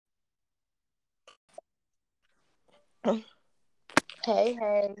Hey,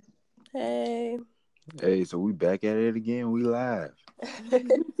 hey. Hey. Hey, so we back at it again. We live.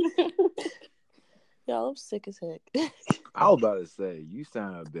 Y'all, I'm sick as heck. I was about to say you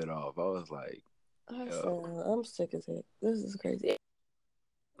sound a bit off. I was like, yo, I'm sick as heck. This is crazy.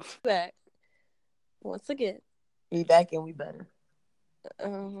 Back once again. We back and we better.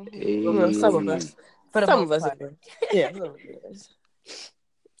 Well, some of hey, us. For the Some of most us part. anyway. Yeah, some of us.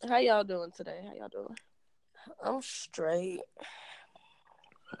 How y'all doing today? How y'all doing? I'm straight.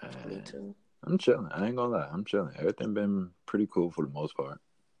 Me man, too. I'm chilling. I ain't gonna lie, I'm chilling. Everything been pretty cool for the most part.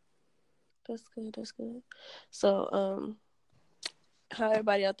 That's good. That's good. So, how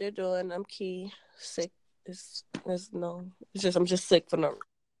everybody out there doing? I'm Key. Sick. It's no. It's just I'm just sick for no.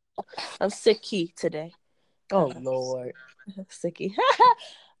 I'm sick Key today. Oh, Lord. Sicky.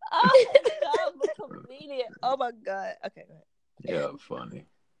 Oh my god, I'm a comedian. Oh my god. Okay, go ahead. Yeah, funny.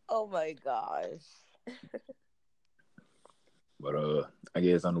 Oh, my gosh. But I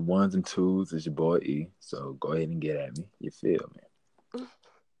guess on the ones and twos is your boy E. So go ahead and get at me. You feel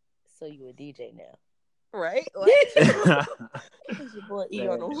So you a DJ now? Right? me? What? It's your boy E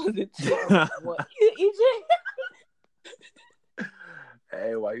on the one and two. What? You EJ?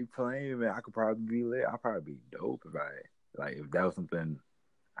 Hey, why you playing, man? I could probably be lit. I'd probably be dope if that was something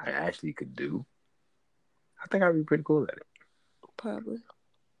I actually could do. I think I'd be pretty cool at Probably.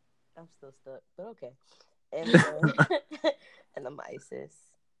 I'm still stuck, but okay. And then, and I'm ISIS.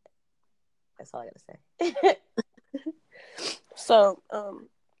 That's all I gotta say. So,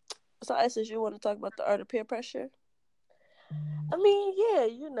 I said you want to talk about the art of peer pressure? I mean, yeah,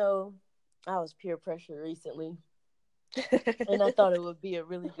 I was peer pressure recently. And I thought it would be a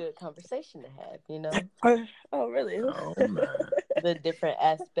really good conversation to have. Oh, really? it. Oh man. The different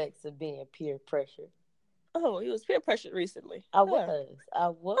aspects of being peer pressure. Oh, he was peer pressured recently. I Huh. was. I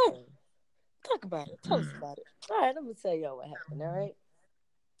was. Oh, talk about it. Tell us Mm. about it. All right, I'm gonna tell y'all what happened. All right.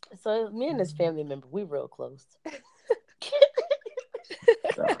 So me and this family member, we real close.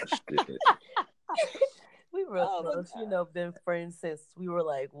 Oh shit. We real Oh my close. god. Been friends since we were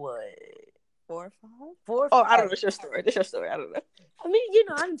like what, 4 or 5? 4 or Oh, I don't 5. know. It's your story. It's your story. I don't know. I mean,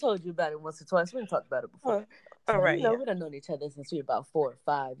 I done told you about it once or twice. We done talked about it before. Oh, all So, right. Yeah. we done known each other since we were about 4 or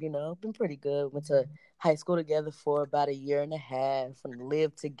 5. Been pretty good. Went to high school together for about a year and a half and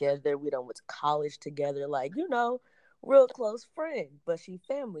lived together. We done went to college together. Like, real close friend. But she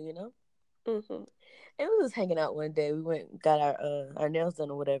family. Mm-hmm. And we was hanging out one day. We went and got our nails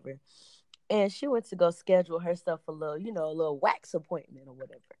done or whatever. And she went to go schedule herself a little wax appointment or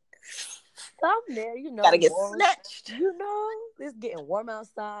whatever. So I'm there, Gotta get warm. snatched. It's getting warm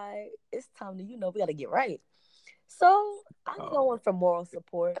outside. It's time to, we got to get right. So I'm Oh, going for moral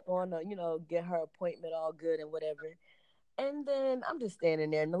support, going to, get her appointment all good and whatever. And then I'm just standing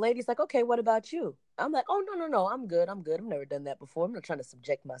there, and the lady's like, "Okay, what about you?" I'm like, "Oh, no, no, no, I'm good. I'm good. I've never done that before. I'm not trying to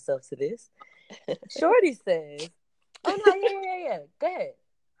subject myself to this." Shorty says, "Oh no, yeah. Go ahead."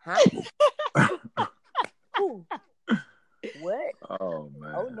 Huh? Who? What? oh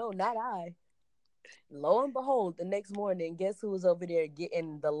Oh man. no, not I. Lo and behold, the next morning, guess who was over there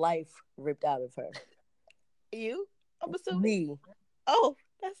getting the life ripped out of her? You? I'm assuming. Me. Oh,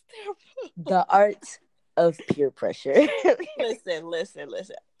 that's terrible. The art of peer pressure. Listen.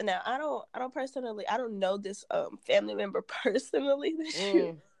 Now, I don't personally, I don't know this family member personally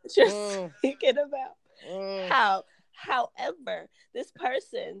mm, that you're mm, speaking about. mm. However, this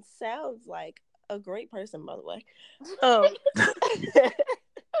person sounds like a great person, by the way. Um,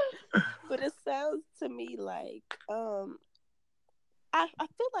 but it sounds to me like I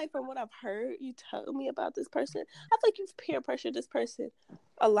feel like from what I've heard you tell me about this person, I think you've peer pressured this person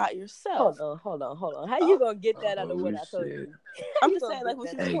a lot yourself. Hold on. How you Oh, gonna get that out of Oh what I told shit. you? How I'm you just gonna saying, like get what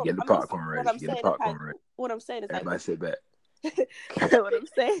that you out Hey, of told. get the I'm just popcorn what ready. I'm Get the saying is popcorn how ready. what I'm saying is how Everybody sit back. what I'm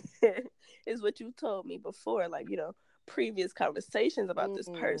saying is what you told me before, like previous conversations about this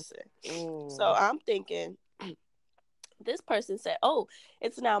mm, person. So mm. I'm thinking this person said, "Oh,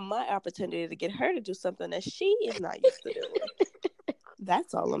 it's now my opportunity to get her to do something that she is not used to doing."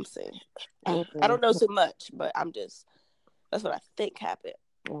 That's all I'm saying. I don't know so much, but that's what I think happened.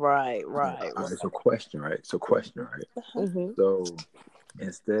 Right. All right, so question, right? Uh-huh. Mm-hmm. So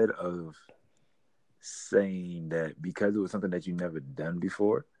instead of saying that because it was something that you never done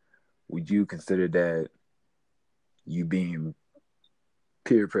before, would you consider that you being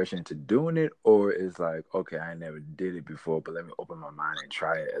peer pressure into doing it, or is like, okay, I never did it before, but let me open my mind and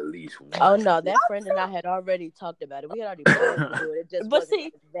try it at least Oh once? no, that friend and I had already talked about it. We had already planned to do it. It just But wasn't see,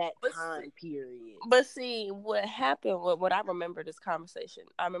 like that but see, time period. but see, what happened? What I remember this conversation.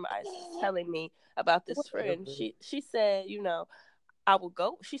 I remember Isis telling me about this friend. Whatever. She said, I would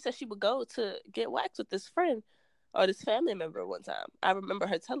go. She said she would go to get waxed with this friend, or this family member one time. I remember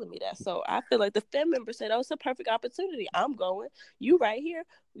her telling me that. So I feel like the family member said, "Oh, it's a perfect opportunity. I'm going. You right here.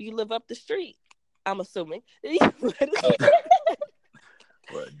 You live up the street. I'm assuming."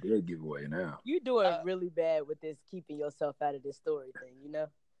 Well, it did give away now. You're doing really bad with this keeping yourself out of this story thing, you know?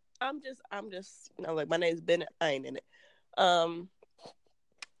 I'm just, like, my name's Bennett. I ain't in it. I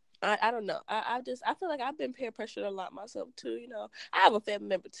don't know. I feel like I've been peer pressured a lot myself too. I have a family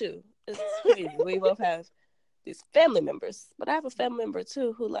member too. It's crazy. We both have these family members, but I have a family member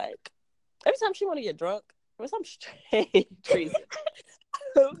too who, like, every time she want to get drunk for some strange reason.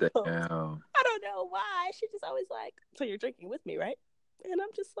 Damn. I don't know why. She just always like, "So you're drinking with me, right?" And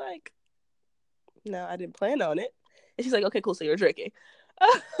I'm just like, "No, I didn't plan on it." And she's like, "Okay, cool. So you're drinking."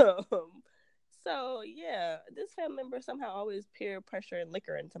 So yeah, this family member somehow always peer pressure and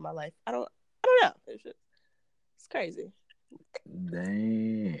liquor into my life. I don't know. It's crazy.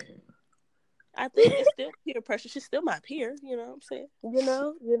 Dang. I think it's still peer pressure. She's still my peer. You know what I'm saying?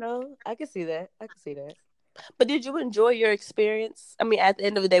 I can see that. But did you enjoy your experience? I mean, at the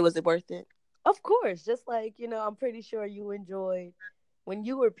end of the day, was it worth it? Of course, just like, I'm pretty sure you enjoyed when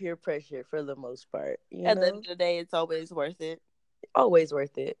you were peer pressured for the most part, At the end of the day, it's always worth it. Always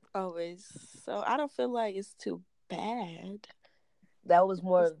worth it. Always. So I don't feel like it's too bad. That was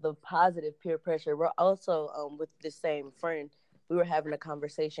more of the positive peer pressure. We're also with the same friend. We were having a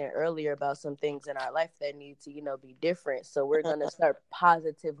conversation earlier about some things in our life that need to, be different. So we're gonna start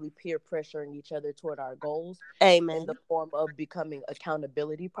positively peer pressuring each other toward our goals. Amen. In the form of becoming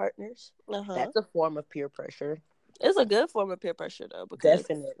accountability partners. Uh-huh. That's a form of peer pressure. It's a good form of peer pressure though, because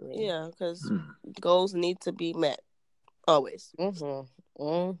definitely, yeah, because goals need to be met always.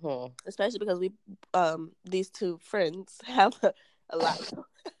 Especially because we these two friends have a lot.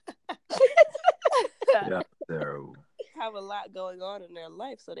 Yeah, terrible. Have a lot going on in their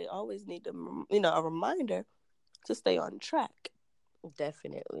life, so they always need to, a reminder to stay on track.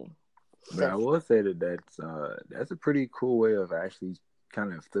 Definitely. But I will say that's a pretty cool way of actually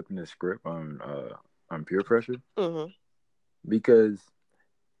kind of flipping the script on peer pressure. Mm-hmm. Because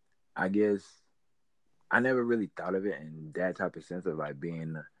I guess I never really thought of it in that type of sense of like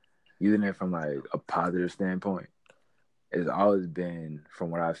using it from like a positive standpoint. It's always been, from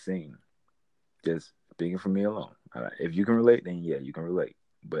what I've seen, just speaking for me alone. If you can relate, then yeah, you can relate.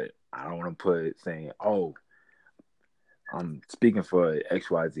 But I don't want to put saying, "Oh, I'm speaking for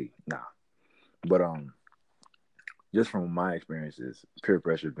XYZ." Nah. But just from my experiences, peer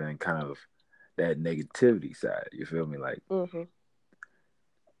pressure has been kind of that negativity side. You feel me? Like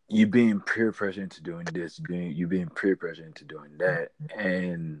you being peer pressured into doing this, you being peer pressured into doing that,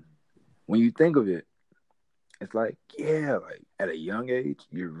 and when you think of it, it's like, yeah, like at a young age,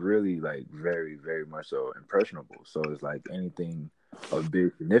 you're really like very, very much so impressionable. So it's like anything of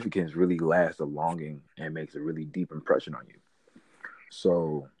big significance really lasts a longing and makes a really deep impression on you.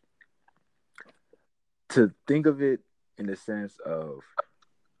 So to think of it in the sense of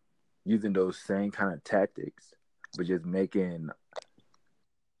using those same kind of tactics, but just flipping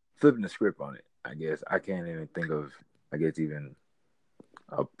the script on it, I guess I can't even think of, even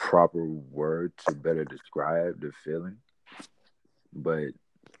a proper word to better describe the feeling. But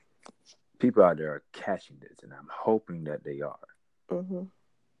people out there are catching this, and I'm hoping that they are.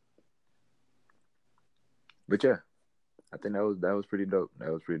 But yeah, I think that was pretty dope.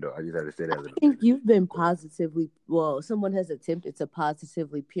 That was pretty dope. I just had to say that. I think you've been someone has attempted to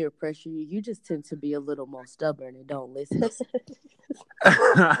positively peer pressure you. You just tend to be a little more stubborn and don't listen.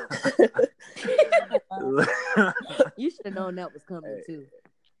 You should have known that was coming too.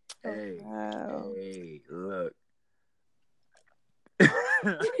 Hey, look.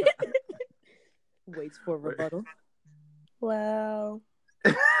 Waits for rebuttal. Wow.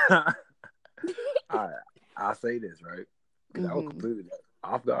 I'll say this, right? Because I was completely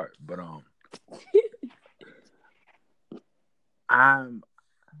off guard. But I'm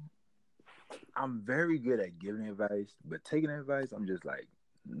very good at giving advice, but taking advice, I'm just like,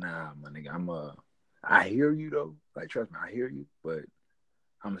 nah, my nigga. I hear you though. Like, trust me, I hear you, but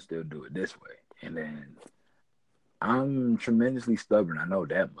I'm gonna still do it this way. And then I'm tremendously stubborn. I know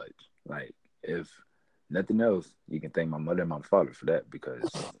that much. Like, if nothing else, you can thank my mother and my father for that, because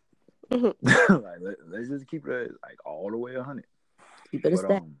like, let's just keep it like all the way 100. Keep it a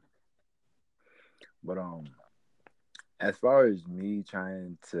stack. But as far as me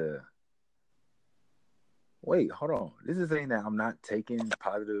trying to wait, hold on. This is saying that I'm not taking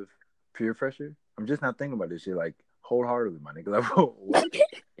positive peer pressure. I'm just not thinking about this shit like wholeheartedly, my nigga.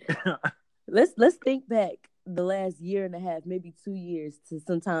 Like, let's think back the last year and a half, maybe 2 years, to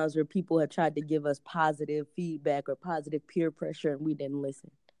sometimes where people have tried to give us positive feedback or positive peer pressure and we didn't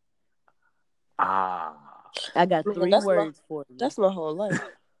listen. I got Man, three words for you. that's my whole life.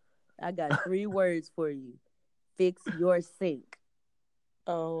 I got 3 words for you. Fix your sink.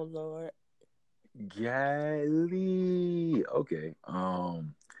 Oh Lord. Golly. Okay.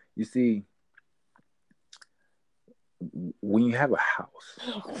 You see, when you have a house,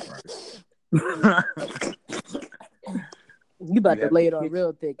 right? You about You to have lay the it on kitchen.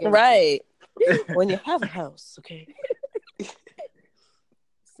 real thick, ain't Right. When you have a house, okay. you?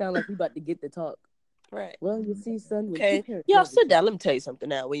 Sound like we about to get the talk. Right. Well, you see, son, when Okay. two parents Y'all love sit each down. Let me tell you something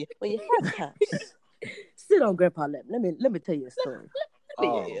now. When you have a house. other- sit on Grandpa lap. Let me tell you a story.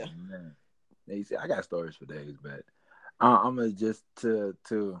 Yeah. Man. Now, you see, I got stories for days, but I'm gonna just to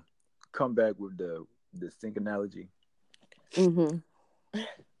come back with the sink analogy. Mm-hmm.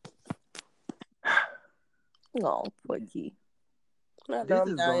 Oh, poor Key. I know This I'm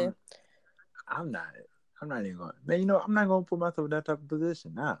is dying. going. I'm not. I'm not even going. Man, you know, I'm not going to put myself in that type of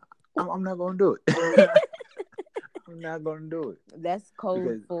position. Nah, I'm not going to do it. I'm not going to do it. That's code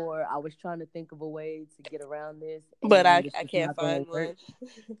Because for I was trying to think of a way to get around this, But I it's just can't not gonna find work.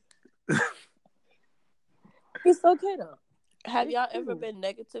 one. It's okay though. Have It's y'all cool. ever been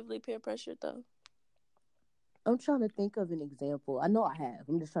negatively peer pressured though? I'm trying to think of an example. I know I have.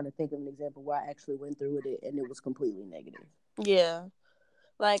 I'm just trying to think of an example where I actually went through with it and it was completely negative. Yeah.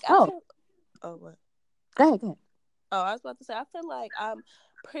 Like I Oh, feel. Oh what? go ahead. Oh, I was about to say. I feel like I'm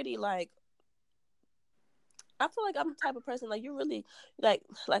pretty like. I feel like I'm the type of person like you really like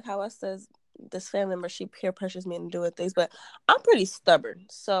how I says this family member she peer pressures me into doing things, but I'm pretty stubborn.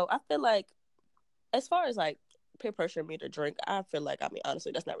 So I feel like as far as like peer pressure me to drink, I feel like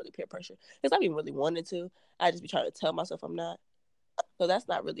honestly that's not really peer pressure because I be really wanted to. I just be trying to tell myself I'm not. So that's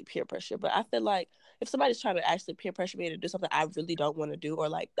not really peer pressure. But I feel like if somebody's trying to actually peer pressure me to do something I really don't want to do, or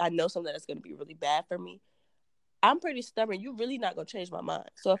like I know something that's going to be really bad for me, I'm pretty stubborn. You're really not gonna change my mind.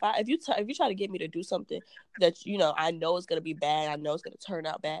 So if you try to get me to do something that I know is gonna be bad, I know it's gonna turn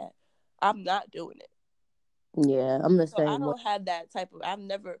out bad, I'm not doing it. Yeah, I'm the So I same way. don't have that type of. I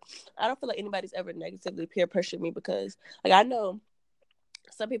don't feel like anybody's ever negatively peer pressured me because like I know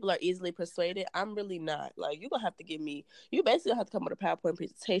some people are easily persuaded. I'm really not. Like you're gonna have to give me. You basically have to come with a PowerPoint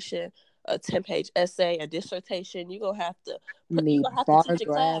presentation, a 10-page essay, a dissertation. You're gonna have to You need bar teach a graphs,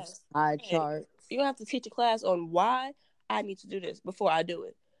 class. pie Right. charts. You're gonna have to teach a class on why I need to do this before I do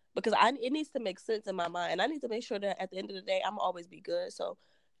it. Because it needs to make sense in my mind. And I need to make sure that at the end of the day I'm always be good. So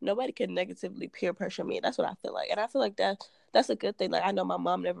nobody can negatively peer pressure me. That's what I feel like. And I feel like that's a good thing. Like I know my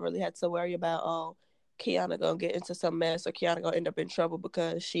mom never really had to worry about, oh, Kiana gonna get into some mess or Kiana gonna end up in trouble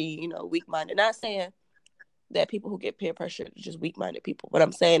because she, weak minded. Not saying that people who get peer pressure are just weak minded people. What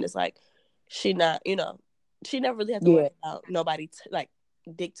I'm saying is like she not, she never really had to worry about nobody like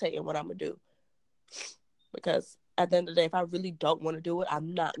dictating what I'm gonna do. Because at the end of the day, if I really don't want to do it,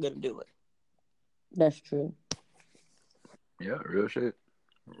 I'm not gonna do it. That's true. yeah, real shit.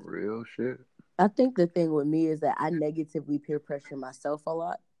 Real shit. I think the thing with me is that I negatively peer pressure myself a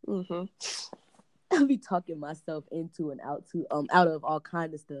lot. Mm-hmm. I be talking myself into and out of all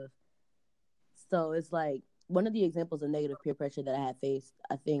kind of stuff. So it's like one of the examples of negative peer pressure that I had faced,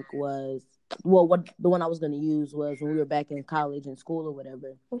 I think was what the one I was going to use was when we were back in college and school or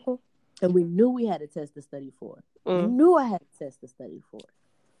whatever, and we knew we had a test to study for. Knew I had a test to study for,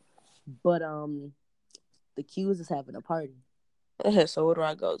 but the Q's is having a party. So what do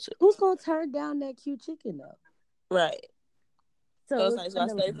I go to? Who's gonna turn down that Q chicken though? Right. So it's like, do I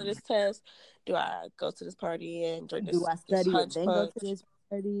study like, for this test? Do I go to this party and drink this? Do I study this and then punch? go to this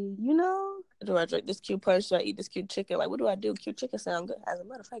party? You know? Do I drink this cute punch? Do I eat this cute chicken? Like, what do I do? Cute chicken sound good. As a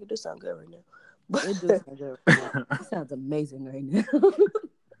matter of fact, it do sound good right now. It do sound good right now. It sounds amazing right now.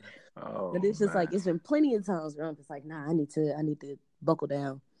 But it's just like it's been plenty of times where I'm just like, nah, I need to buckle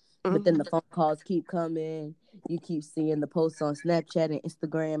down. But then the phone calls keep coming. You keep seeing the posts on Snapchat and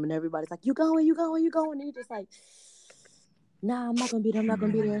Instagram, and everybody's like, "You going? You going? You going?" And you're just like, "Nah, I'm not gonna be there. I'm not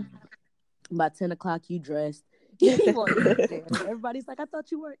gonna be there." By 10 o'clock, you dressed. You want to get there. Everybody's like, "I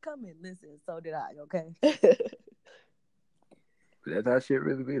thought you weren't coming." Listen, so did I. Okay. That's how shit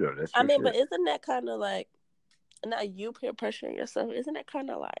really be though. That's I mean, shit. but isn't that kind of like not you peer pressuring yourself? Isn't that kind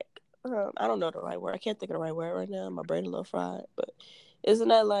of like I don't know the right word. I can't think of the right word right now. My brain a little fried, but isn't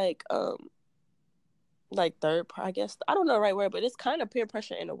that like third part? I guess I don't know the right word, but it's kind of peer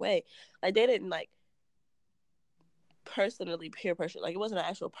pressure in a way. Like they didn't like personally peer pressure. Like it wasn't an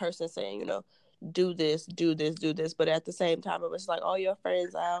actual person saying, do this, do this, do this. But at the same time, it was like all your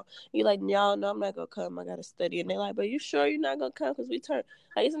friends out. You like, y'all know I'm not gonna come. I gotta study. And they're like, but you sure you're not gonna come? Because we turn.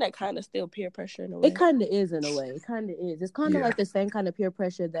 Like, isn't that kind of still peer pressure in a way? It kind of is in a way. It kind of is. It's kind of like the same kind of peer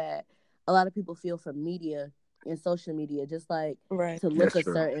pressure that a lot of people feel from media in social media, just like Right. to look That's a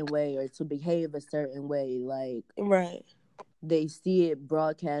true. certain way or to behave a certain way. Like Right. they see it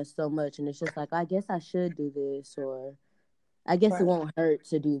broadcast so much, and it's just like, I guess I should do this, or I guess it Right. won't hurt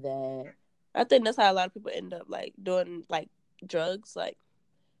to do that. I think that's how a lot of people end up like doing like drugs. Like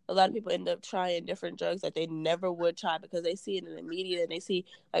a lot of people end up trying different drugs that they never would try because they see it in the media and they see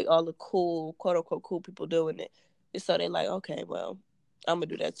like all the cool, quote unquote, cool people doing it. And so they like, okay, well, I'm gonna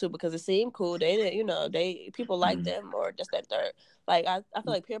do that too because it seemed cool. They, they people like them or just that third. Like I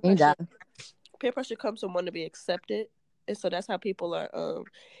feel like And that, peer pressure comes from wanting to be accepted, and so that's how people are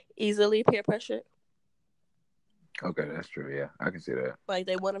easily peer pressured. Okay, that's true. Yeah, I can see that. Like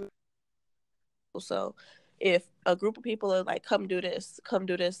they want to. So if a group of people are like, come do this,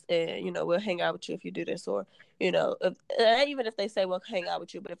 and we'll hang out with you if you do this, or even if they say we'll hang out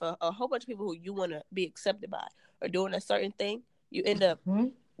with you, but if a whole bunch of people who you want to be accepted by are doing a certain thing, you end up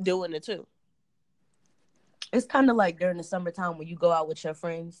doing it too. it's kind of like during the summertime when you go out with your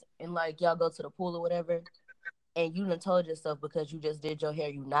friends and like y'all go to the pool or whatever, and you done told yourself because you just did your hair,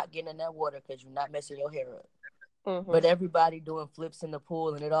 you not getting in that water because you're not messing your hair up. But everybody doing flips in the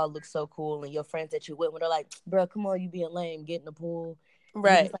pool and it all looks so cool. And your friends that you went with are like, bro, come on, you being lame, get in the pool.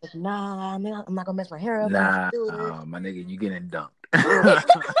 Right. You're just like, nah, I'm not going to mess my hair up. Nah, do it. my nigga, you getting dunked.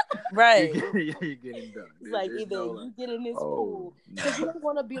 Right. You're getting dunked. It's like either you get in this pool. Because you don't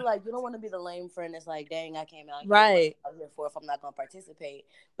want to be like, you don't want to be the lame friend that's like, dang, I came out here, right. For if I'm not going to participate.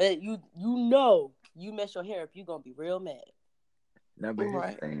 But you know, you mess your hair up, you're going to be real mad. No, but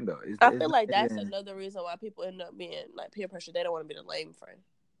here's the thing though. I feel like that's another reason why people end up being like peer pressure. They don't want to be the lame friend.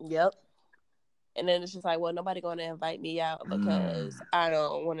 Yep. And then it's just like, well, nobody going to invite me out because I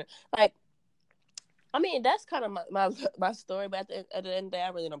don't want to. Like, I mean, that's kind of my story. But at the end of the day, I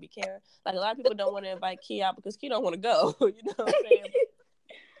really don't be caring. Like a lot of people don't want to invite Key out because Key don't want to go. You know what I'm saying?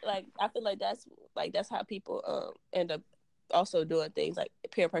 Like I feel like that's how people end up also doing things like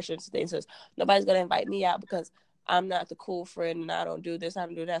peer pressure and things. Says nobody's gonna invite me out because I'm not the cool friend and I don't do this, I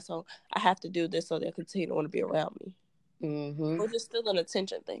don't do that, so I have to do this so they'll continue to want to be around me. Which is still an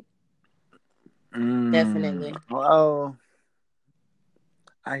attention thing. Definitely. Well,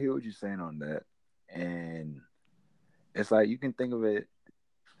 I hear what you're saying on that, and it's like you can think of it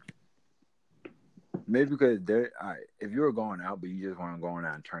maybe because if you were going out but you just weren't going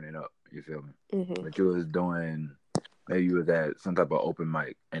out and turning up, you feel me? But you was doing. Maybe you was at some type of open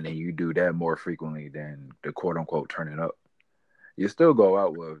mic, and then you do that more frequently than the quote unquote turning up. You still go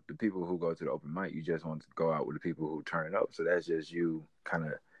out with the people who go to the open mic. You just want to go out with the people who turn it up. So that's just you kind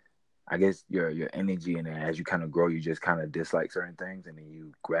of, I guess your energy, and then as you kind of grow, you just kind of dislike certain things, and then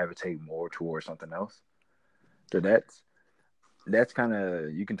you gravitate more towards something else. So that's kind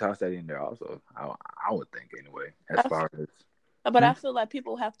of, you can toss that in there also. I would think anyway, as far as. But I feel like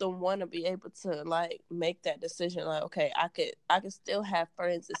people have to want to be able to like make that decision. Like, okay, I could still have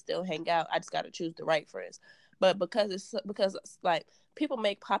friends and still hang out. I just got to choose the right friends. But because it's like people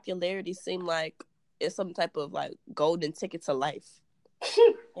make popularity seem like it's some type of like golden ticket to life,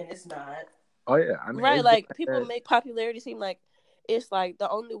 and it's not. Oh yeah, I mean, right? Like people make popularity seem like it's like the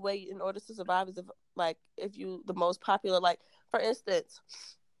only way in order to survive is if you the most popular. Like for instance.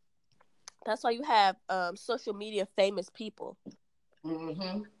 That's why you have social media famous people.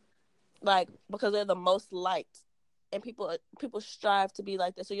 Like because they're the most liked, and people strive to be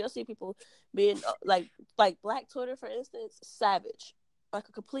like that. So you'll see people being like Black Twitter, for instance, savage, like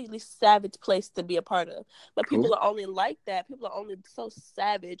a completely savage place to be a part of. But people are only like that. People are only so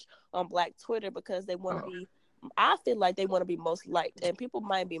savage on Black Twitter because they want to be. I feel like they want to be most liked, and people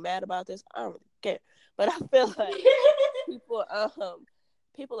might be mad about this. I don't really care, but I feel like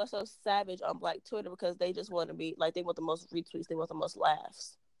people are so savage on Black Twitter because they just want to be like, they want the most retweets, they want the most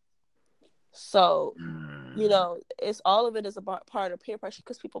laughs. So, it's all of it is a part of peer pressure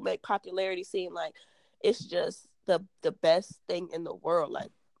because people make popularity seem like it's just the best thing in the world.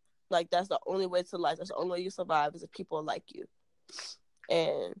 Like that's the only way to life. That's the only way you survive is if people like you.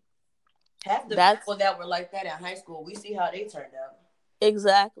 And half the people that were like that in high school, we see how they turned out.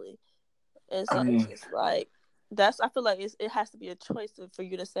 Exactly. And so it's just like, I feel like it has to be a choice for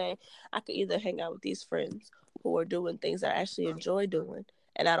you to say, I could either hang out with these friends who are doing things that I actually enjoy doing,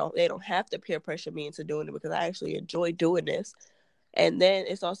 and they don't have to peer pressure me into doing it because I actually enjoy doing this. And then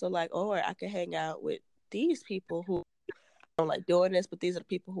it's also like, or I could hang out with these people who don't like doing this, but these are the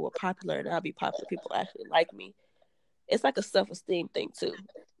people who are popular, and I'll be popular. People actually like me. It's like a self-esteem thing too.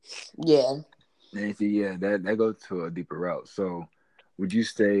 Yeah. And see, that goes to a deeper route. So would you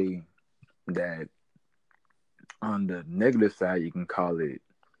say that on the negative side, you can call it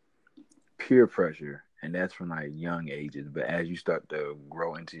peer pressure, and that's from like young ages. But as you start to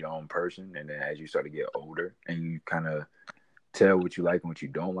grow into your own person, and then as you start to get older, and you kind of tell what you like and what you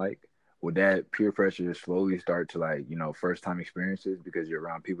don't like, would that peer pressure slowly start to like, first time experiences because you're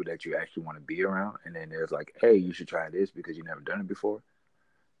around people that you actually want to be around, and then there's like, hey, you should try this because you never done it before.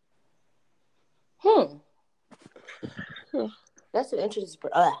 Hmm. That's an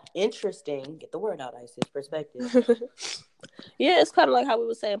interesting. Get the word out, Isis. Perspective. Yeah, it's kind of like how we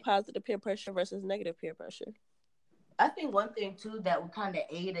were saying positive peer pressure versus negative peer pressure. I think one thing too that would kind of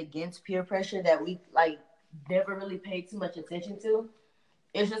aid against peer pressure that we like never really paid too much attention to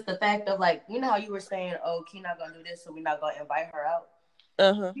is just the fact of like, you know how you were saying, oh, Key not gonna do this, so we're not gonna invite her out.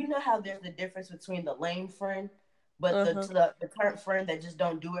 You know how there's the difference between the lame friend, but the current friend that just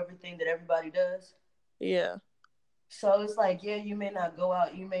don't do everything that everybody does. Yeah. So it's like, yeah, you may not go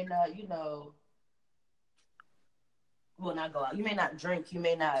out, you may not, well, not go out, you may not drink, you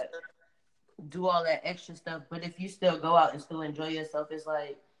may not do all that extra stuff, but if you still go out and still enjoy yourself, it's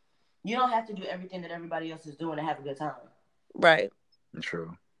like you don't have to do everything that everybody else is doing to have a good time. Right.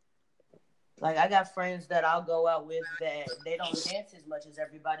 True. Like I got friends that I'll go out with that they don't dance as much as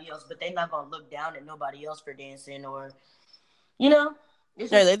everybody else, but they're not gonna look down at nobody else for dancing or,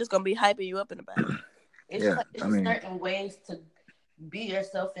 it's they're just gonna be hyping you up in the back. It's just like certain ways to be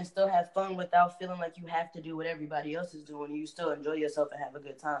yourself and still have fun without feeling like you have to do what everybody else is doing. You still enjoy yourself and have a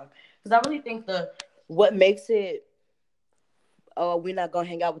good time. Because I really think what makes it, oh, we're not going to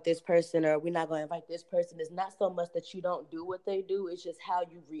hang out with this person or we're not going to invite this person is not so much that you don't do what they do. It's just how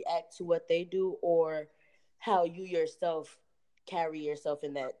you react to what they do or how you yourself carry yourself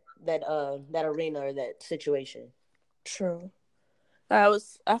in that arena or that situation. True. I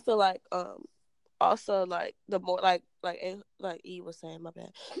feel like also like the more like E was saying, my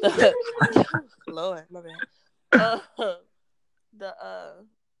bad. Lord, my bad.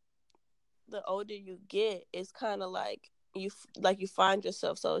 The older you get, it's kind of like you find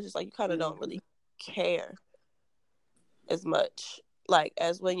yourself, so it's just like you kind of don't really care as much like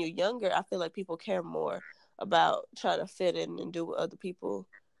as when you're younger. I feel like people care more about trying to fit in and do what other people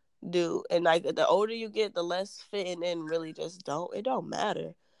do, and like the older you get, the less fitting in really just don't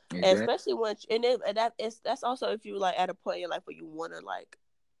matter. Exactly. And especially once that's also if you like at a point in your life where you want to like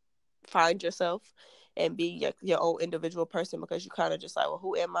find yourself and be your own individual person, because you kind of just like, well,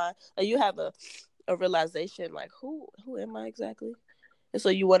 who am I? Like you have a realization like who am I exactly, and so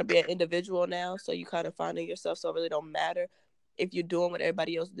you want to be an individual now, so you kind of finding yourself, so it really don't matter if you're doing what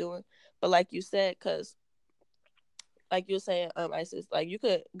everybody else doing. But like you said, because like you were saying, Isis, like you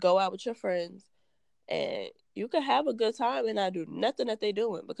could go out with your friends and you could have a good time and not do nothing that they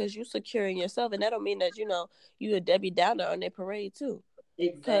doing because you securing yourself, and that don't mean that you a Debbie Downer on their parade too.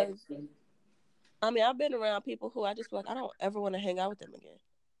 Exactly. I mean, I've been around people who I just feel like I don't ever want to hang out with them again.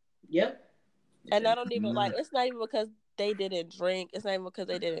 Yep. And I don't even like. It's not even because they didn't drink. It's not even because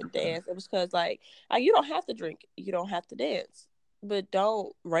they didn't dance. It was because like you don't have to drink, you don't have to dance, but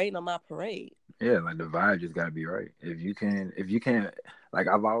don't rain on my parade. Yeah, like the vibe just gotta be right. If you can't, like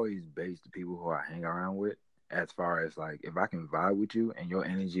I've always based the people who I hang around with as far as like if I can vibe with you and your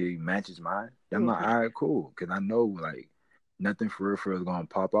energy matches mine, then I'm like, all right, cool, because I know like nothing for real is gonna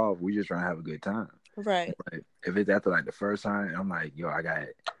pop off. We just trying to have a good time, right? But if it's after like the first time, I'm like, yo, I got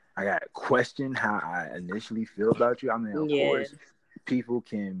question how I initially feel about you. I mean, of course, people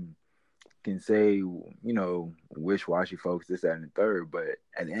can say, wish-washy folks, this, that, and the third. But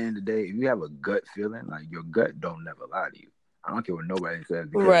at the end of the day, if you have a gut feeling, like your gut don't never lie to you. I don't care what nobody says.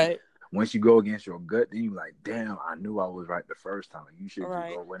 Because right. Once you go against your gut, then you like, damn, I knew I was right the first time. You should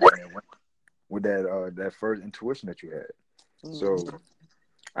right. just go with that first intuition that you had. So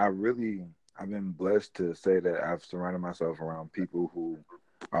I've been blessed to say that I've surrounded myself around people who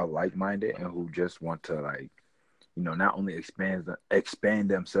are like-minded and who just want to like, not only expand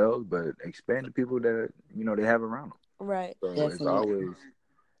themselves, but expand the people that they have around them. Right. So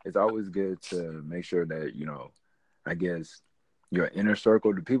it's always good to make sure that I guess your inner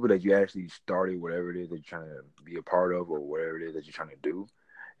circle, the people that you actually started, whatever it is that you're trying to be a part of, or whatever it is that you're trying to do,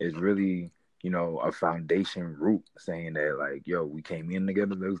 is really a foundation root, saying that like, yo, we came in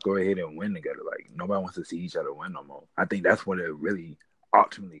together, let's go ahead and win together. Like nobody wants to see each other win no more. I think that's what it really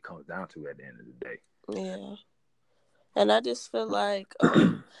ultimately comes down to at the end of the day. Yeah. And I just feel like,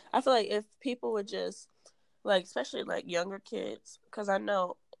 if people would just, like, especially, like, younger kids, because I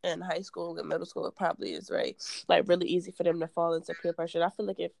know in high school and middle school, it probably is, right, like, really easy for them to fall into peer pressure. And I feel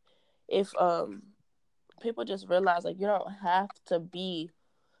like if people just realize, like, you don't have to be,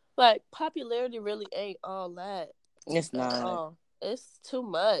 like, popularity really ain't all that. It's not. It's too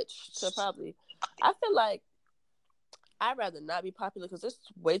much to probably, I feel like I'd rather not be popular because there's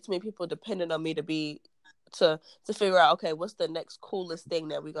way too many people depending on me to be to figure out, okay, what's the next coolest thing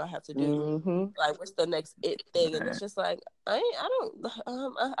that we're gonna have to do? Mm-hmm. Like, what's the next it thing? And it's just like, I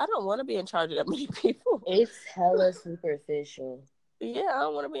don't want to be in charge of that many people. It's hella superficial. Yeah, I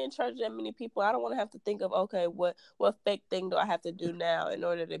don't want to be in charge of that many people. I don't want to have to think of, okay, what fake thing do I have to do now in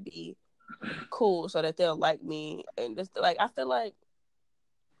order to be cool so that they'll like me? And just like I feel like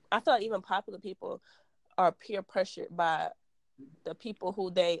even popular people are peer pressured by the people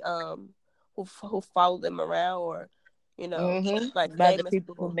who they who follow them around, or like By the famous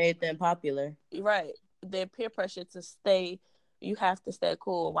people who made them popular. Right, they're peer pressured to stay. You have to stay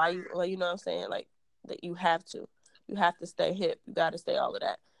cool. Why you? Well, you know what I'm saying? Like that you have to stay hip. You got to stay all of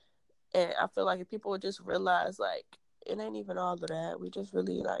that. And I feel like if people would just realize, like, it ain't even all of that. We just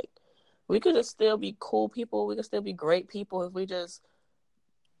really, like, we could just still be cool people. We could still be great people if we just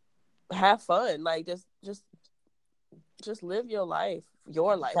have fun. Like, just live your life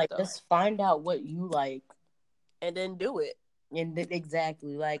Like, though. just find out what you like. And then do it. And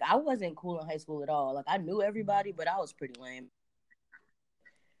exactly. Like, I wasn't cool in high school at all. Like, I knew everybody, but I was pretty lame.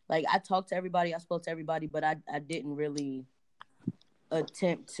 Like, I talked to everybody. I spoke to everybody, but I didn't really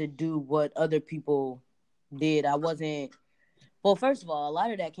attempt to do what other people did. I wasn't. Well, first of all, a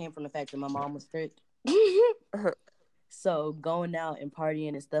lot of that came from the fact that my mom was strict. So going out and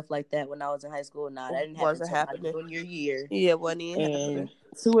partying and stuff like that when I was in high school, that didn't happen until my junior year. Yeah, wasn't even happening.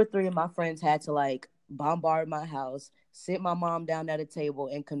 2 or 3 of my friends had to like bombard my house, sit my mom down at a table,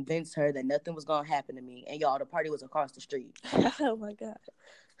 and convince her that nothing was gonna happen to me. And y'all, the party was across the street. Oh my God.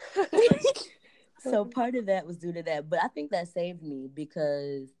 So part of that was due to that, but I think that saved me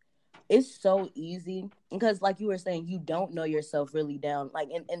because it's so easy. Because like you were saying, you don't know yourself really down, like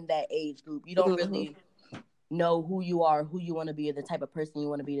in that age group. You don't really know who you are, who you want to be, or the type of person you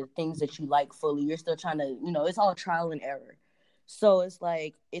want to be, the things that you like fully. You're still trying to, it's all trial and error. So it's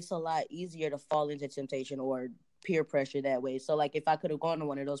like, it's a lot easier to fall into temptation or peer pressure that way. So like if I could have gone to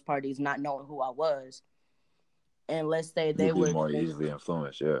one of those parties not knowing who I was, and let's say they would were be more easily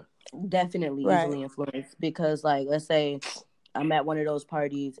influenced, yeah. Definitely easily influenced, because like let's say I'm at one of those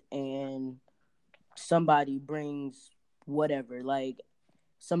parties and somebody brings whatever, like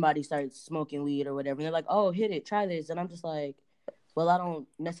somebody starts smoking weed or whatever, and they're like, oh, hit it, try this, and I'm just like, well, I don't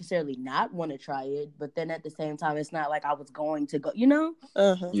necessarily not want to try it, but then at the same time, it's not like I was going to go,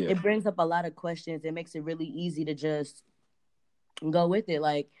 It brings up a lot of questions. It makes it really easy to just go with it.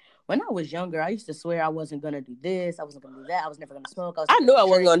 Like when I was younger, I used to swear I wasn't gonna do this, I wasn't gonna do that, I was never gonna smoke. I knew I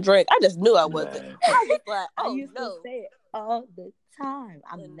wasn't gonna drink. I just knew I wasn't. I was like, I used to say it all the time.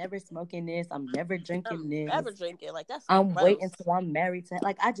 I'm never smoking this. I'm never drinking this. Never drinking. Like that's. I'm waiting until I'm married to.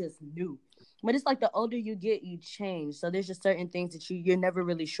 Like I just knew. But it's like the older you get, you change. So there's just certain things that you're never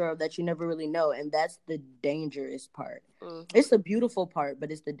really sure of, that you never really know, and that's the dangerous part. It's the beautiful part,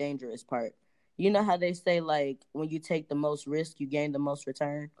 but it's the dangerous part. You know how they say, like, when you take the most risk, you gain the most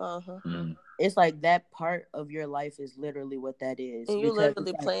return? It's like that part of your life is literally what that is. And you're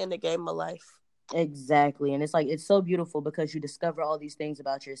literally playing the game of life. Exactly. And it's like, it's so beautiful because you discover all these things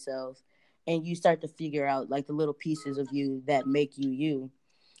about yourself, and you start to figure out, like, the little pieces of you that make you you.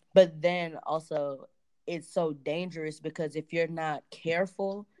 But then also, it's so dangerous because if you're not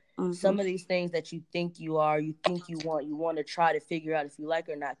careful, some of these things that you think you are, you think you want to try to figure out if you like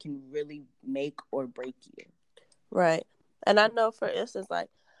or not, can really make or break you. Right. And I know, for instance, like,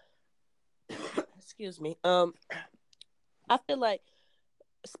 excuse me, I feel like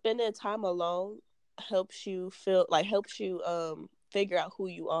spending time alone helps you figure out who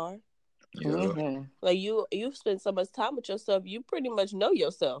you are. Like you spend so much time with yourself, you pretty much know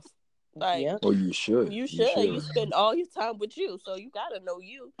yourself. Like, well, you should. You spend all your time with you, so you gotta know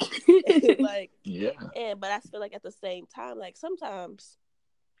you. Like, but I feel like at the same time, like sometimes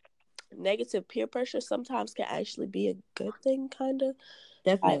negative peer pressure sometimes can actually be a good thing, kind of.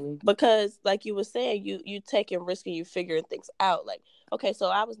 Definitely. Because like you were saying, you taking risk and you figuring things out. Like, okay, so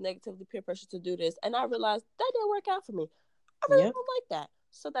I was negatively peer pressured to do this, and I realized that didn't work out for me. I really don't like that,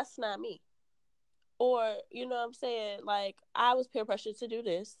 so that's not me. Or, you know what I'm saying? Like, I was peer pressured to do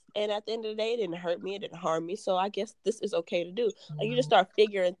this, and at the end of the day, it didn't hurt me, it didn't harm me, so I guess this is okay to do. Like, you just start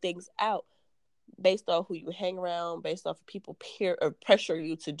figuring things out based off who you hang around, based off of people peer or pressure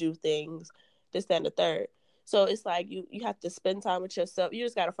you to do things, this, that, and the third. So it's like you have to spend time with yourself. You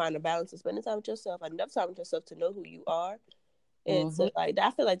just got to find a balance of spending time with yourself, enough time with yourself to know who you are. And so, like,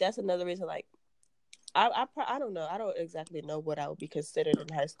 I feel like that's another reason, like, I don't know. I don't exactly know what I would be considered in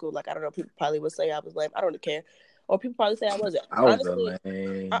high school. Like, I don't know. People probably would say I was lame. I don't care. Or people probably say I wasn't. I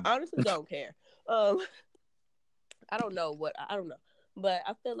honestly don't care. I don't know. But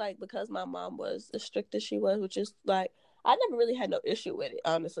I feel like because my mom was as strict as she was, which is like, I never really had no issue with it,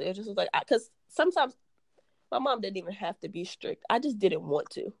 honestly. It just was like, because sometimes My mom didn't even have to be strict. I just didn't want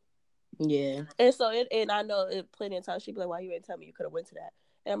to. Yeah. And so, and I know plenty of times she'd be like, "Why you ain't tell me you could have went to that?"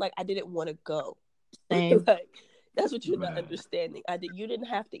 And I'm like, "I didn't want to go." Same. Like, that's what you're not Right. understanding. You didn't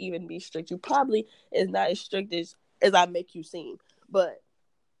have to even be strict. You probably is not as strict as I make you seem. But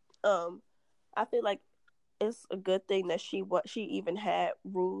I feel like it's a good thing that she even had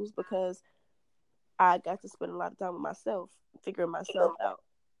rules, because I got to spend a lot of time with myself, figuring myself out.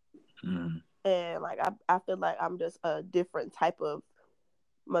 Mm. And like I feel like I'm just a different type of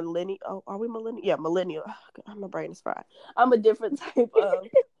millennial. Oh, are we millennial? Yeah, millennial. Oh, my brain is fried. I'm a different type of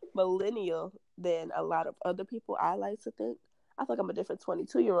millennial than a lot of other people, I like to think. I think I'm a different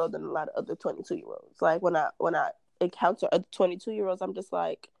 22-year-old than a lot of other 22-year-olds. Like when I encounter other 22-year-olds, I'm just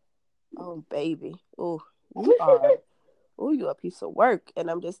like, oh baby, oh you a piece of work. And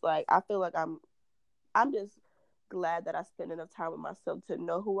I'm just like, I feel like I'm just glad that I spend enough time with myself to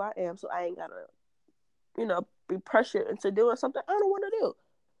know who I am, so I ain't gotta, be pressured into doing something I don't want to do.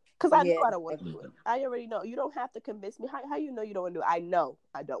 Because I know I don't want to do it. I already know. You don't have to convince me. How you know you don't want to do it? I know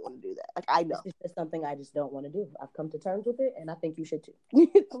I don't want to do that. Like, I know. It's just something I just don't want to do. I've come to terms with it, and I think you should too.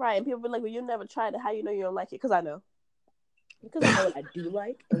 Right. And people be like, well, you never tried it. How you know you don't like it? Because I know. Because I know what I do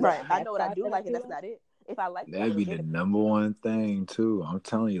like. Right. I know what I do like, and that's not it. If I like it, that'd be the number one thing too. I'm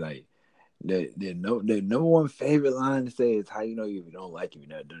telling you, like the number one favorite line to say is how you know you don't like it, you've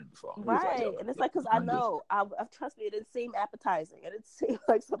never done it before. Right. Like, and it's like, because I know. I trust me, it didn't seem appetizing. It didn't seem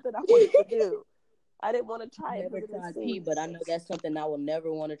like something I wanted to do. I didn't want to try it. Never tried pee, but I know that's something I will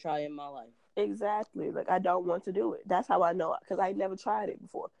never want to try in my life. Exactly. Like, I don't want to do it. That's how I know, because I never tried it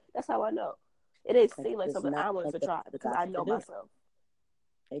before. That's how I know. It didn't seem like something I wanted to try, because I know myself.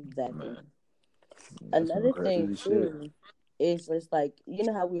 Exactly. Another thing too is just like, you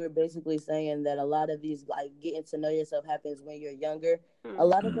know how we were basically saying that a lot of these, like, getting to know yourself happens when you're younger. Mm-hmm. A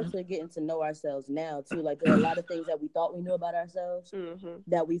lot of us are getting to know ourselves now too. Like, there are a lot of things that we thought we knew about ourselves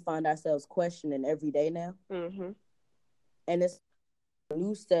that we find ourselves questioning every day now. And it's a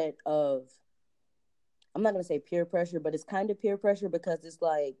new set of, I'm not going to say peer pressure, but it's kind of peer pressure, because it's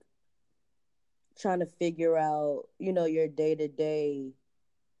like trying to figure out, your day-to-day.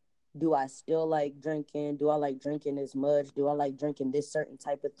 Do I still like drinking? Do I like drinking as much? Do I like drinking this certain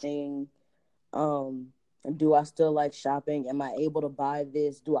type of thing? Do I still like shopping? Am I able to buy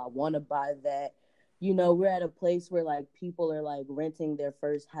this? Do I want to buy that? We're at a place where, like, people are, like, renting their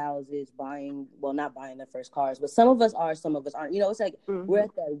first houses, not buying their first cars, but some of us are, some of us aren't. It's like we're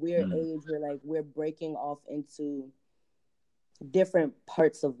at that weird age where, like, we're breaking off into different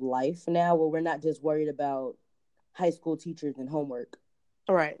parts of life now, where we're not just worried about high school teachers and homework.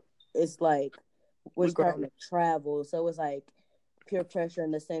 Right. It's like we're starting to travel. So it's like peer pressure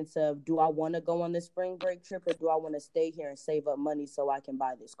in the sense of, do I want to go on this spring break trip, or do I want to stay here and save up money so I can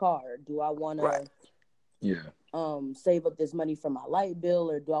buy this car? Or do I want to save up this money for my light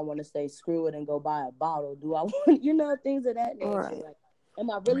bill, or do I want to say screw it and go buy a bottle? Do I want, things of that nature? Right. Like, am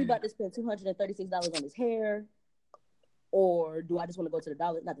I really about to spend $236 on this hair? Or do I just want to go to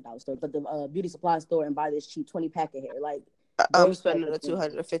not the dollar store, but the beauty supply store and buy this cheap 20-pack of hair? Like, I'm spending the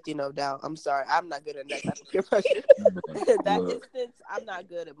 $250, no doubt. I'm sorry, I'm not good at that type of peer pressure. That instance, I'm not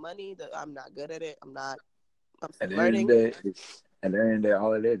good at money. I'm not good at it. I'm learning. At the end of the day,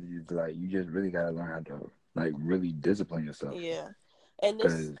 all it is like, you just really gotta learn how to, like, really discipline yourself. Yeah, and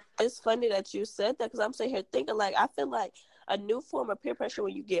it's funny that you said that, because I'm sitting here thinking, like, I feel like a new form of peer pressure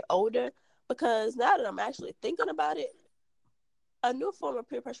when you get older, because now that I'm actually thinking about it, a new form of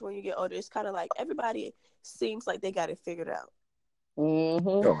peer pressure when you get older is kind of like everybody seems like they got it figured out.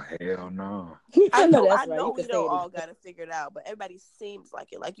 Oh, hell no. I know we don't all got it figured out, but everybody seems like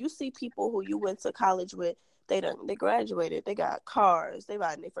it. Like, you see people who you went to college with, they graduated, they got cars, they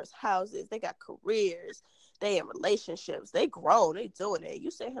bought their first houses, they got careers, they in relationships, they grown, they doing it.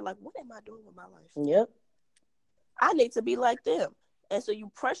 You sit here like, what am I doing with my life? Yep. I need to be like them. And so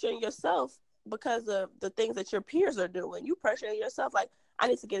you pressuring yourself because of the things that your peers are doing. You pressuring yourself like, I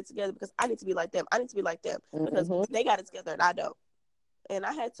need to get it together because I need to be like them. I need to be like them because they got it together and I don't. And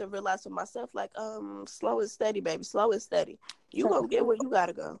I had to realize for myself, like, slow and steady, baby. Slow and steady. You gonna get where you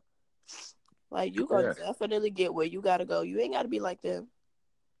gotta go. Like, you gonna definitely get where you gotta go. You ain't gotta be like them.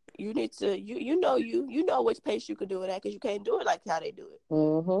 You need to, you know which pace you can do it at, because you can't do it like how they do it.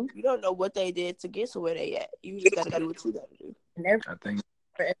 You don't know what they did to get to where they at. You just gotta do what you gotta do. And I think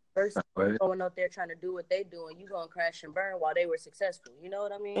first going out there trying to do what they doing, you gonna crash and burn while they were successful. You know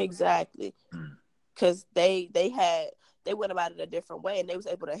what I mean? Exactly. Because they went about it a different way, and they was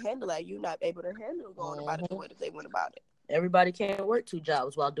able to handle that. You're not able to handle going about it the way that they went about it. Everybody can't work 2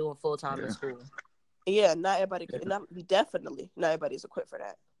 jobs while doing full time in school. Yeah, not everybody. Definitely, not everybody's equipped for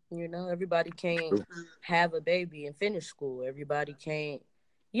that. You know, everybody can't True. have a baby and finish school. Everybody can't,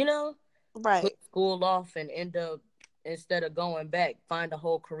 you know, Right. put school off and end up, instead of going back, find a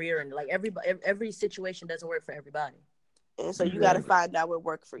whole career. And like every situation doesn't work for everybody. And so you got to Exactly. find out what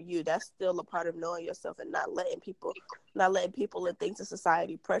worked for you. That's still a part of knowing yourself and not letting people and things in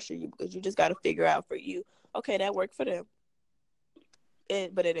society pressure you, because you just got to figure out for you. Okay, that worked for them,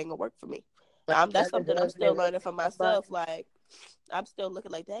 but it ain't gonna work for me. Like That's that something I'm does may still work learning for for somebody. myself. Like I'm still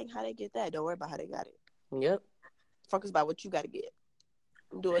looking like, dang, how they get that? Don't worry about how they got it. Yep. Focus about what you got to get.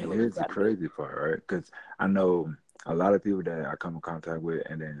 Do it And the way you here's the got to do. crazy part, right? Because I know a lot of people that I come in contact with,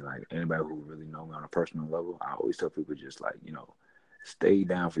 and then like anybody who really know me on a personal level, I always tell people just like, stay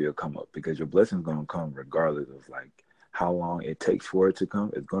down for your come up because your blessing's gonna come regardless of like how long it takes for it to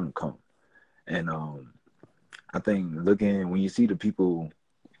come. It's gonna come. And I think looking when you see the people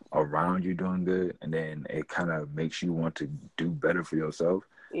around you doing good, and then it kind of makes you want to do better for yourself.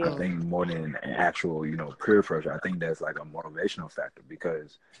 I Yeah. think more than an actual, peer pressure, I think that's like a motivational factor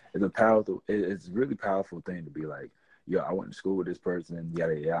because it's a really powerful thing to be like, yo, I went to school with this person,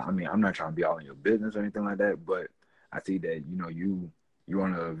 yada yada. I mean, I'm not trying to be all in your business or anything like that, but I see that you're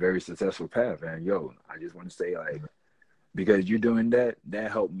on a very successful path, and yo, I just want to say like because you're doing that,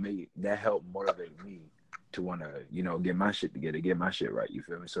 that helped motivate me to want to, get my shit together, get my shit right. You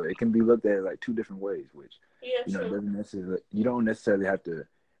feel me? So it can be looked at like two different ways, which, Yeah, it true. doesn't necessarily, you don't necessarily have to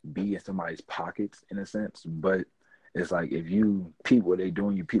be in somebody's pockets in a sense, but it's like if you peep what they're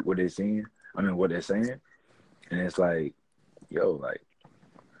doing, you peep what they're seeing. I mean, what they're saying, and it's like, yo, like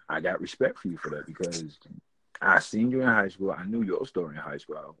I got respect for you for that because I seen you in high school. I knew your story in high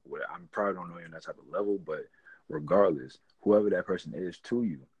school. I'm probably don't know you on that type of level, but regardless, whoever that person is to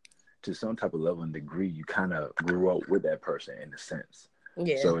you, to some type of level and degree, you kind of grew up with that person in a sense.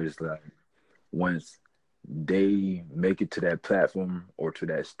 Yeah. So it's like once they make it to that platform or to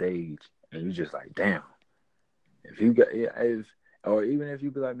that stage, and you just like, damn, if you got, yeah, if or even if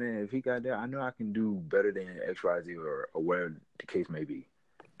you be like, man, if he got there, I know I can do better than X, Y, Z, or whatever the case may be.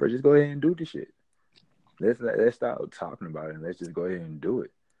 But just go ahead and do the shit. Let's stop talking about it and let's just go ahead and do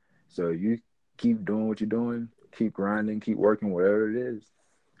it. So you keep doing what you're doing, keep grinding, keep working, whatever it is,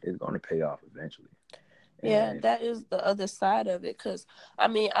 it's gonna pay off eventually. Yeah, And that is the other side of it. Cause I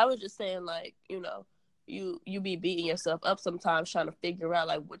mean, I was just saying, like, you be beating yourself up sometimes trying to figure out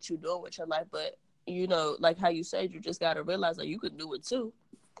like what you doing with your life, but like how you said, you just gotta realize that you could do it too.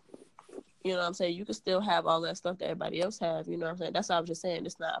 You know what I'm saying? You could still have all that stuff that everybody else have. You know what I'm saying? That's what I was just saying.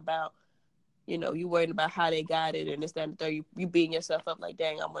 It's not about you worrying about how they got it and this, that, and the third. You beating yourself up like,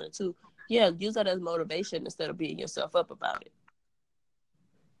 dang, I want it too. Yeah, use that as motivation instead of beating yourself up about it.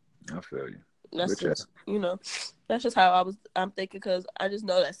 I feel you. That's But yeah, just, that's just how I'm thinking, because I just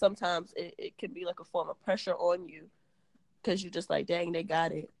know that sometimes it can be like a form of pressure on you, because you're just like, dang, they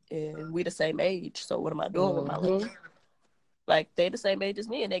got it. And we the same age. So what am I doing with my Mm-hmm. life? Like, they the same age as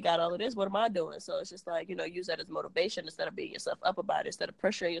me and they got all of this. What am I doing? So it's just like, use that as motivation instead of beating yourself up about it, instead of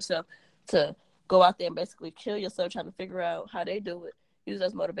pressuring yourself to go out there and basically kill yourself trying to figure out how they do it. Use that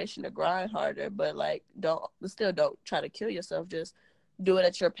as motivation to grind harder, but like don't try to kill yourself. Just do it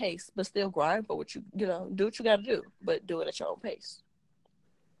at your pace, but still grind for what do what you got to do, but do it at your own pace.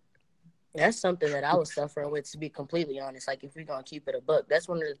 That's something that I was suffering with, to be completely honest. Like, if we're gonna keep it a buck, that's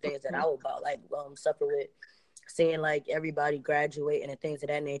one of the things that I would about like suffer with, seeing like everybody graduating and things of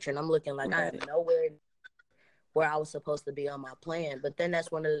that nature, and I'm looking like I am Right. nowhere where I was supposed to be on my plan. But then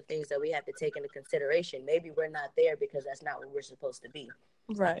that's one of the things that we have to take into consideration. Maybe we're not there because that's not where we're supposed to be.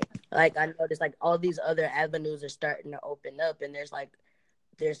 Right. Like, I noticed like all these other avenues are starting to open up, and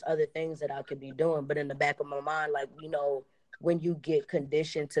there's other things that I could be doing. But in the back of my mind, like, when you get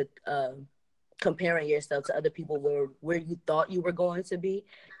conditioned to comparing yourself to other people where you thought you were going to be,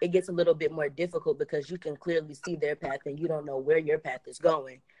 it gets a little bit more difficult because you can clearly see their path and you don't know where your path is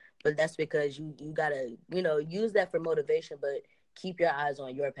going. But that's because you gotta, use that for motivation, but keep your eyes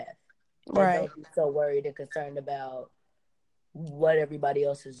on your path and Right. don't be so worried and concerned about what everybody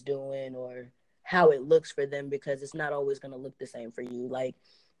else is doing or how it looks for them, because it's not always going to look the same for you. Like,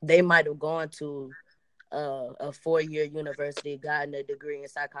 they might have gone to a 4-year university, gotten a degree in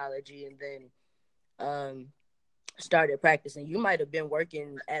psychology, and then started practicing. You might have been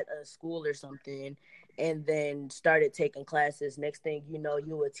working at a school or something and then started taking classes. Next thing you know,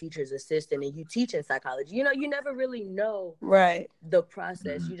 you a teacher's assistant and you teach in psychology. You never really know Right. the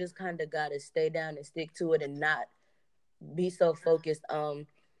process. mhm. You just kind of got to stay down and stick to it and not be so focused.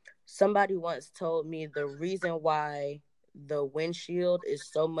 Somebody once told me the reason why the windshield is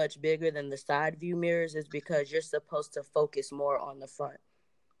so much bigger than the side view mirrors is because you're supposed to focus more on the front.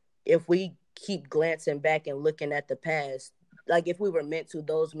 If we keep glancing back and looking at the past, like if we were meant to,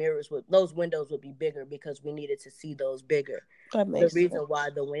 those windows would be bigger because we needed to see those bigger. That The makes reason sense. why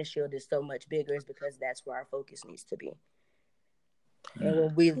the windshield is so much bigger is because that's where our focus needs to be. And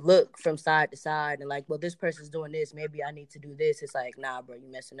when we look from side to side and like, well, this person's doing this, maybe I need to do this. It's like, nah, bro,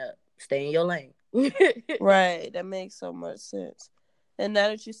 you messing up. Stay in your lane. Right. That makes so much sense. And now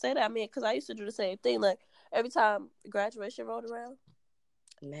that you say that, I mean, because I used to do the same thing. Like every time graduation rolled around,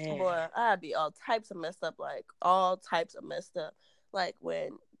 Man, boy, I'd be all types of messed up. Like all types of messed up. Like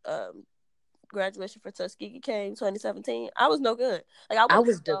when graduation for Tuskegee came 2017, I was no good. Like I I wasn't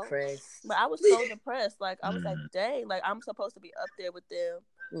was slow, depressed. but I was so depressed. Like I was like, dang, like I'm supposed to be up there with them,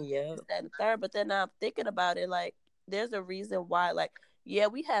 Yeah. this, that, and the third. But then I'm thinking about it, like there's a reason why. Like, yeah,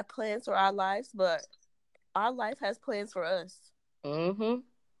 we have plans for our lives, but our life has plans for us. Mm-hmm.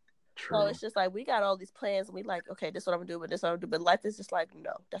 So it's just like we got all these plans, and we like, okay, this is what I'm gonna do, but this is what I'm gonna do. But life is just like,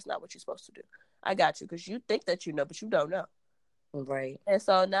 no, that's not what you're supposed to do. I got you because you think that you know, but you don't know. Right. And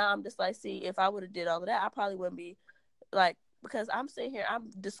so now I'm just like, see, if I would have did all of that, I probably wouldn't be like, because I'm sitting here, I'm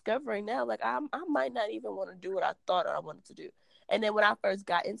discovering now, like I might not even want to do what I thought I wanted to do. And then when I first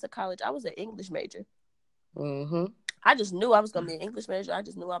got into college, I was an English major. Mm-hmm. I just knew I was gonna be an English major. I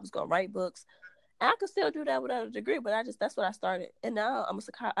just knew I was gonna write books. And I could still do that without a degree, but that's what I started. And now I'm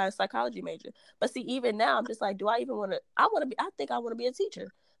a psychology major. But see, even now, I'm just like, do I even want to? I think I want to be a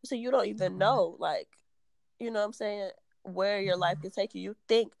teacher. So you don't even know, like, you know what I'm saying, where your life can take you. You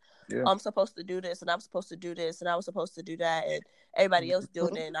think, I'm supposed to do this, and I'm supposed to do this, and I was supposed to do that, and everybody else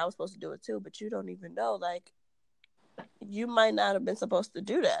doing it, and I was supposed to do it too. But you don't even know, like, you might not have been supposed to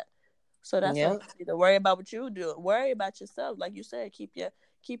do that. So that's why you need to worry about what you do. Worry about yourself. Like you said, keep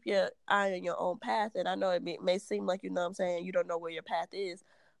your eye on your own path. And I know it may seem like, you know what I'm saying, you don't know where your path is,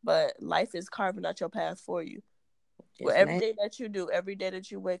 but life is carving out your path for you. Well, everything that you do, every day that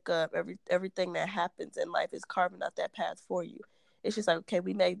you wake up, everything that happens in life is carving out that path for you. It's just like, okay,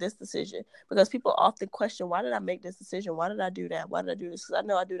 we made this decision. Because people often question, why did I make this decision? Why did I do that? Why did I do this? Because I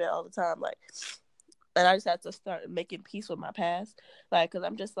know I do that all the time. Like, and I just have to start making peace with my past. Like, because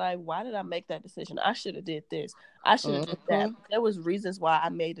I'm just like, why did I make that decision? I should have did this. I should have did that. There was reasons why I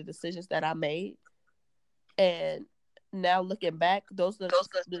made the decisions that I made. And now looking back, those are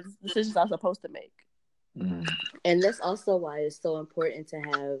the decisions I was supposed to make. And that's also why it's so important to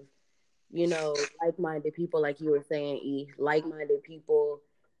have, you know, like-minded people, like you were saying, E, like-minded people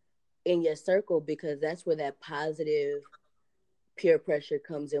in your circle, because that's where that positive peer pressure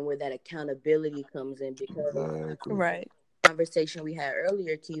comes in, where that accountability comes in. Because right, conversation we had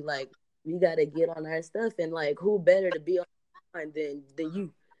earlier, Key, like we got to get on our stuff, and like who better to be on than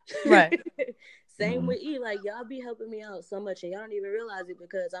you, right? Same with E, like y'all be helping me out so much, and y'all don't even realize it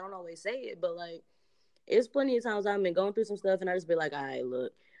because I don't always say it, but like it's plenty of times I've been going through some stuff, and I just be like, all right,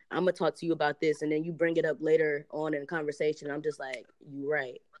 look, I'm gonna talk to you about this, and then you bring it up later on in a conversation. I'm just like, you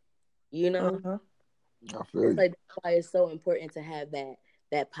right, you know. I feel it's like that's why it's so important to have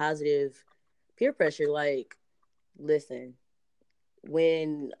that positive peer pressure. Like, listen,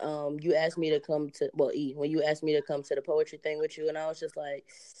 when you asked me to come to, well, E, when you asked me to come to the poetry thing with you, and I was just like,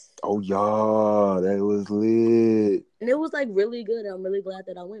 oh yeah, that was lit. And it was like really good. I'm really glad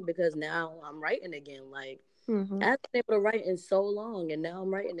that I went, because now I'm writing again. Like, I haven't been able to write in so long, and now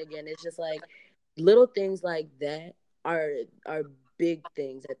I'm writing again. It's just like little things like that are big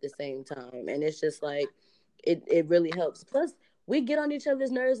things at the same time, and it's just like it really helps. Plus, we get on each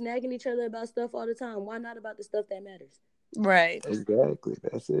other's nerves, nagging each other about stuff all the time. Why not about the stuff that matters? Right. Exactly.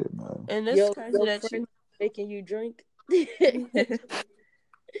 That's it, man. And it's crazy your that friend making you drink. Be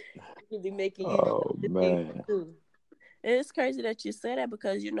making you. Oh man. It's crazy that you say that,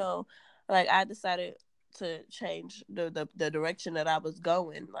 because you know, like I decided to change the direction that I was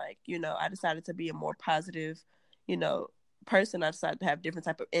going. Like, you know, I decided to be a more positive, you know, person. I decided to have different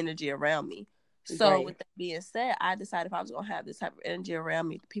type of energy around me. So with that being said, I decided if I was gonna have this type of energy around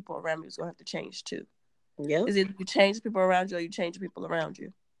me, the people around me was gonna have to change too. Yeah. Is either you change the people around you, or you change the people around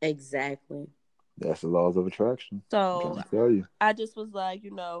you. Exactly. That's the laws of attraction. So I'm trying to tell you. I just was like,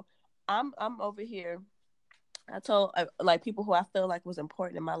 you know, I'm over here. I told like people who I feel like was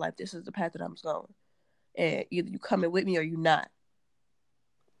important in my life, this is the path that I'm going, and either you coming with me or you not.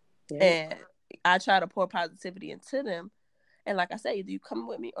 Yeah. And I try to pour positivity into them, and like I said, either you coming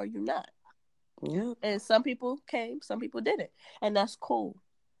with me or you not. Yeah. And some people came, some people didn't, and that's cool.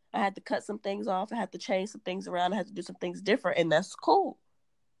 I had to cut some things off. I had to change some things around. I had to do some things different, and that's cool.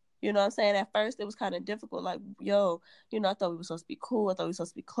 You know what I'm saying? At first, it was kind of difficult. Like, yo, you know, I thought we were supposed to be cool. I thought we were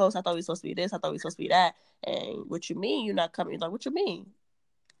supposed to be close. I thought we were supposed to be this. I thought we were supposed to be that. And what you mean you're not coming? Like, what you mean?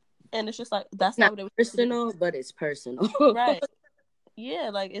 And it's just like, that's not what it was personal, but it's personal. Right. yeah,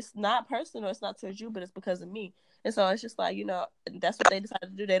 like it's not personal, it's not towards you, but it's because of me. And so it's just like, that's what they decided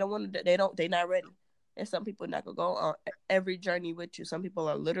to do. They don't want to, they're not ready. And some people are not gonna go on every journey with you. Some people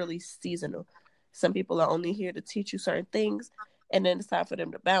are literally seasonal. Some people are only here to teach you certain things, and then it's time for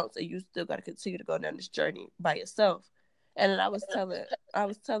them to bounce, and you still got to continue to go down this journey by yourself. And then I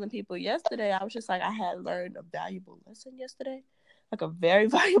was telling people yesterday, I was just like, I had learned a valuable lesson yesterday, like a very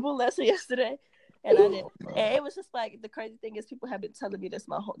valuable lesson yesterday, and I did. And it was just like, the crazy thing is, people have been telling me this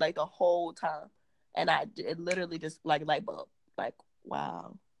the whole time, and it literally just like light bulb, like,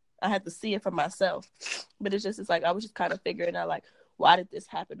 wow. I had to see it for myself, but it's like I was just kind of figuring out, like, why did this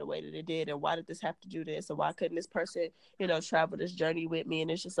happen the way that it did, and why did this have to do this, and why couldn't this person, travel this journey with me?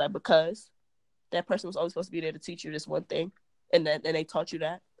 And it's just like, because that person was always supposed to be there to teach you this one thing, and they taught you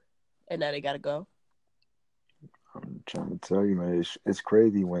that, and now they gotta go. I'm trying to tell you, man, it's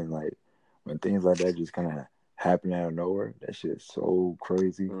crazy when things like that just kind of happen out of nowhere. That shit's so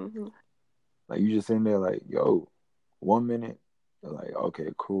crazy. Mm-hmm. Like, you just sitting there like, yo, 1 minute, you're like, okay,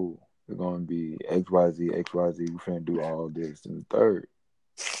 cool. We're gonna be XYZ, XYZ. We're finna do all this. And the third,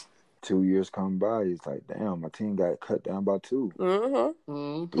 2 years come by, it's like, damn, my team got cut down by two. Mm-hmm.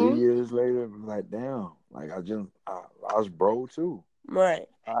 Mm-hmm. 3 years later, it's like, damn, like I lost bro too. Right.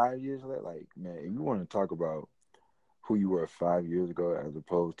 5 years later, like, man, if you want to talk about who you were 5 years ago as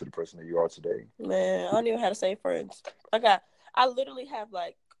opposed to the person that you are today. Man, I don't even have the same friends. I literally have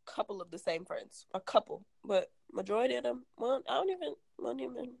like a couple of the same friends, a couple, but majority of them, well, I don't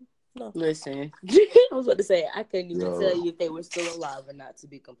even know. Listen, I was about to say, I couldn't even tell you if they were still alive or not, to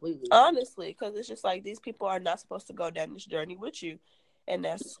be completely honestly, because it's just like, these people are not supposed to go down this journey with you, and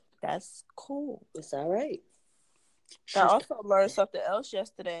that's cool. It's all right. I also learned something else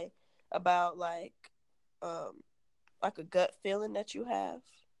yesterday about like a gut feeling that you have.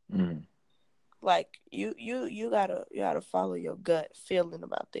 Mm. Like you gotta follow your gut feeling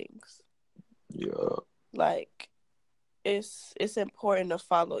about things. Yeah. Like it's important to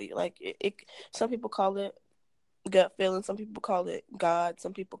follow you. Like it some people call it gut feeling, some people call it God,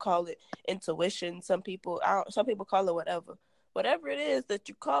 some people call it intuition, some people call it whatever it is that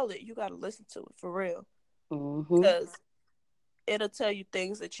you call it. You gotta listen to it for real, because it'll tell you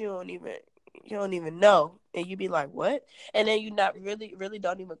things that you don't even know, and you be like, what? And then you not really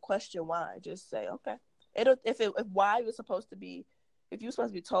don't even question why. Just say, okay. If why was supposed to be, if you're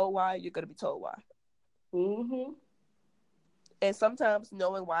supposed to be told why, you're gonna be told why. And sometimes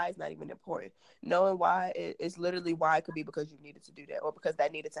knowing why is not even important. Knowing why is literally why it could be because you needed to do that, or because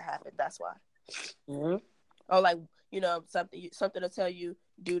that needed to happen. That's why. Or like, something to tell you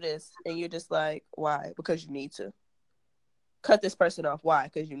do this, and you're just like, why? Because you need to. Cut this person off. Why?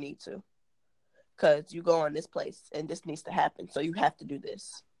 Because you need to. Because you go on this place and this needs to happen, so you have to do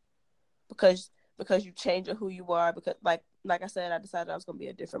this. Because you changing who you are. Because like I said, I decided I was gonna be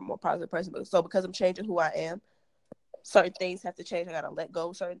a different, more positive person. So because I'm changing who I am, certain things have to change. I gotta let go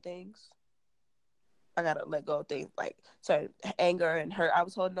of certain things. I gotta let go of things like certain anger and hurt I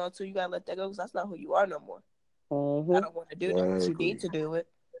was holding on to. You gotta let that go, because that's not who you are no more. I don't want to do that, but you need to do it.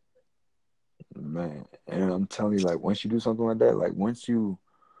 Man, and I'm telling you, like, once you do something like that, like once you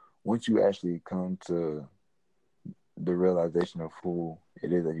actually come to the realization of who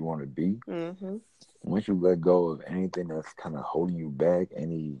it is that you want to be, once you let go of anything that's kind of holding you back,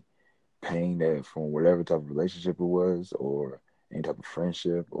 any pain that from whatever type of relationship it was, or any type of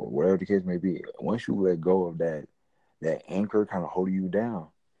friendship, or whatever the case may be, once you let go of that anchor kind of holding you down,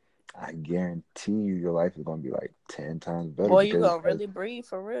 I guarantee you your life is going to be like 10 times better. Boy, you're going to really breathe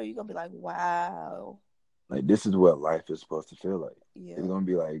for real. You're going to be like, wow. Like, this is what life is supposed to feel like. Yeah. It's going to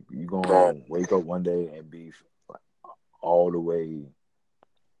be like, you're going to wake up one day and be like, all the way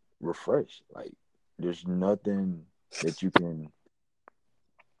refreshed. Like, there's nothing that you can,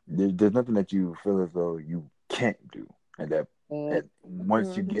 there's nothing that you feel as though you can't do. And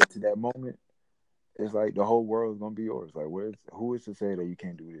once you get to that moment, it's like the whole world is gonna be yours. Like, who is to say that you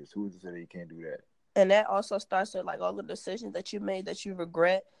can't do this? Who is to say that you can't do that? And that also starts with like all the decisions that you made that you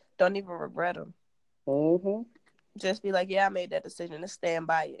regret. Don't even regret them. Just be like, yeah, I made that decision, and stand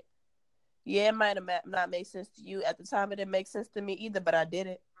by it. Yeah, it might have not made sense to you at the time. It didn't make sense to me either, but I did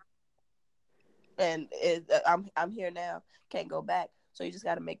it, and I'm here now. Can't go back. So you just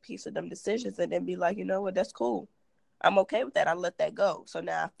got to make peace with them decisions, and then be like, you know what? That's cool. I'm okay with that. I let that go. So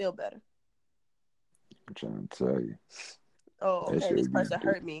now I feel better. I'm trying to tell you. Oh, okay. This person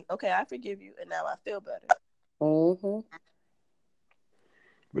hurt me. Okay, I forgive you, and now I feel better.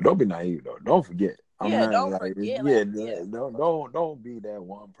 But don't be naive though. Don't forget. Don't forget. Yeah, don't be that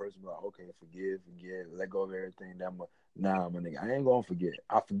one person like, okay, forgive, let go of everything. Nah, my nigga, I ain't gonna forget.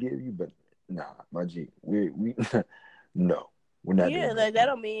 I forgive you, but nah, my G, we no. We're not Yeah, doing like that. that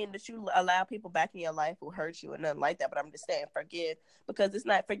don't mean that you allow people back in your life who hurt you and nothing like that. But I'm just saying forgive, because it's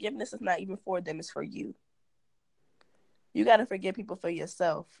not, forgiveness is not even for them, it's for you. You got to forgive people for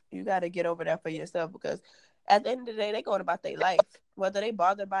yourself. You got to get over that for yourself, because at the end of the day, they going about their life. Whether they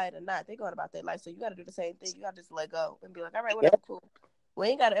bothered by it or not, they going about their life. So you got to do the same thing. You got to just let go and be like, all right, whatever, Yep. cool. We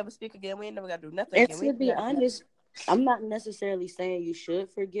ain't got to ever speak again. We ain't never got to do nothing And again. We to ain't be got to. honest, I'm not necessarily saying you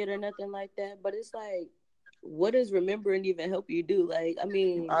should forget or nothing like that, but it's like, what does remembering even help you do? Like, I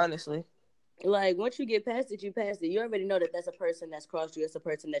mean, Honestly. like once you get past it, you pass it. You already know that that's a person that's crossed you. It's a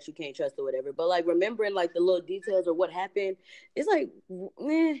person that you can't trust or whatever. But like remembering like the little details or what happened, it's like,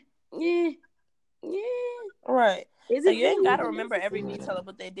 yeah. Right. Is Like it you ain't really got to even remember every necessary? detail of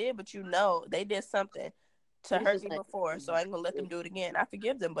what they did, but you know they did something to It's hurt just me like before, so I ain't gonna let them do it again. I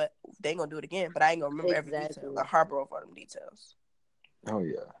forgive them, but they ain't gonna do it again. But I ain't gonna remember every detail. exactly. I harbor over them details. Oh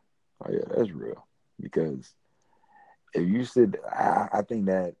yeah, that's real. Because if you said, I think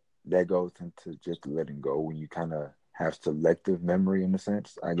that goes into just letting go when you kind of have selective memory in a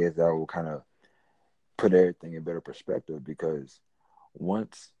sense. I guess that will kind of put everything in better perspective, because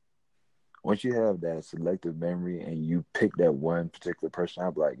once you have that selective memory and you pick that one particular person,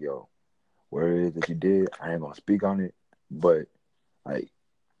 I'll be like, yo, whatever it is that you did, I ain't gonna speak on it, but like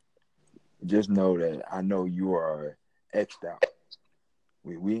just know that I know you are X'd out.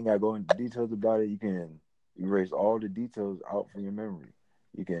 We ain't gotta go into details about it. You can erase all the details out from your memory.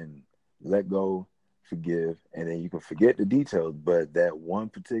 You can let go, forgive, and then you can forget the details. But that one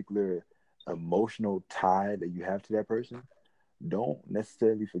particular emotional tie that you have to that person, don't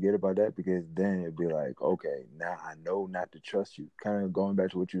necessarily forget about that, because then it'd be like, okay, now I know not to trust you. Kind of going back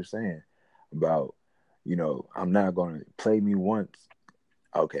to what you were saying about, I'm not gonna play me once.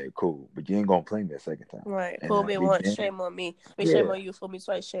 Okay, cool, but you ain't gonna play me a second time, Right. and Fool I'll me be once, damned. shame on me. I mean, shame Yeah, on you. Fool me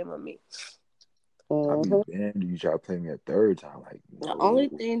twice, shame on me. I'll be Mhm. damned if you try to play me a third time. Like, The only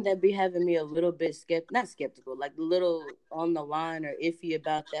no. thing that be having me a little bit not skeptical, like a little on the line or iffy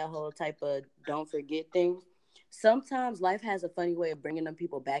about that whole type of don't forget thing. Sometimes life has a funny way of bringing them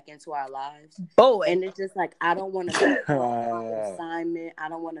people back into our lives. Boy. And it's just like, I don't want to miss out on my assignment. I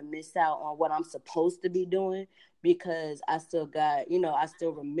don't want to miss out on what I'm supposed to be doing, because I still got, I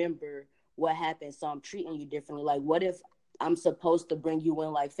still remember what happened. So I'm treating you differently. Like, what if I'm supposed to bring you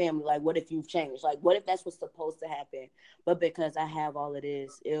in like family? Like, what if you've changed? Like, what if that's what's supposed to happen? But because I have all of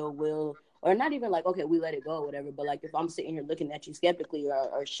this ill will, or not even like, okay, we let it go or whatever, but like if I'm sitting here looking at you skeptically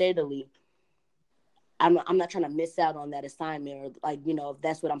or shadily, I'm not trying to miss out on that assignment, or like, if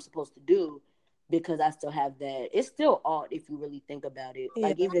that's what I'm supposed to do, because I still have that. It's still odd if you really think about it. Yeah.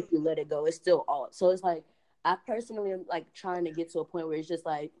 Like, even if you let it go, it's still odd. So it's like, I personally am like trying to get to a point where it's just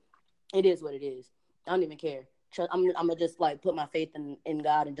like, it is what it is. I don't even care. I'm gonna just like put my faith in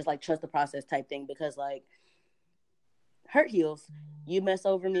God and just like trust the process type thing, because like, hurt heals. You mess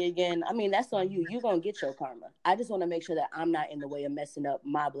over me again, I mean, that's on you. You're gonna get your karma. I just want to make sure that I'm not in the way of messing up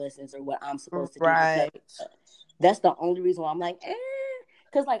my blessings or what I'm supposed to do, because Right. that's the only reason why I'm like,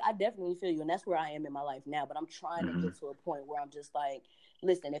 because like I definitely feel you, and that's where I am in my life now. But I'm trying to Mhm. get to a point where I'm just like,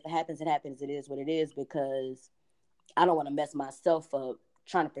 listen, if it happens, it happens. It is what it is, because I don't want to mess myself up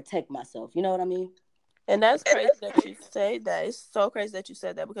trying to protect myself. You know what I mean? And that's crazy that you say that. It's so crazy that you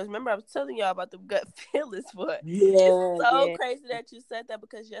said that, because remember I was telling y'all about the gut feelings. What? It's Yeah, so yeah. crazy that you said that,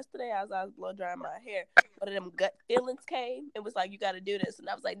 because yesterday as I was blow drying my hair, one of them gut feelings came and was like, "You got to do this," and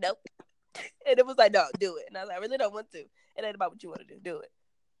I was like, "Nope," and it was like, "No, do it," and I was like, "I really don't want to. It ain't about what you want to do. Do it."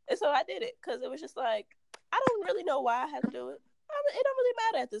 And so I did it, because it was just like, I don't really know why I had to do it. It don't really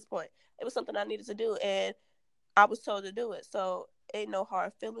matter at this point. It was something I needed to do, and I was told to do it. So ain't no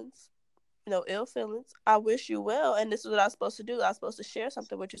hard feelings, no ill feelings. I wish you well, and this is what I was supposed to do. I was supposed to share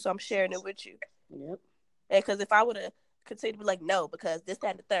something with you, so I'm sharing it with you. Yep. And because if I would have continued to be like, no, because this,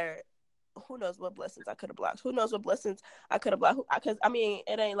 that, and the third, who knows what blessings I could have blocked? Who knows what blessings I could have blocked? Because I mean,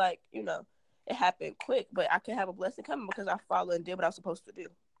 it ain't like, it happened quick, but I could have a blessing coming because I followed and did what I was supposed to do.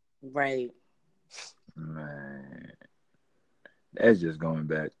 Right. Man, that's just going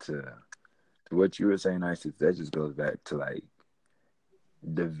back to what you were saying, Isis. That just goes back to like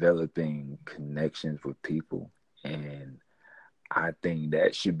developing connections with people, and I think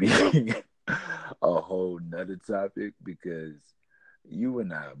that should be a whole nother topic, because you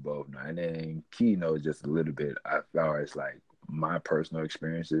and I both know, and then Key knows just a little bit as far as like my personal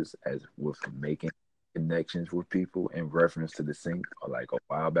experiences as with making connections with people in reference to the sync, or like a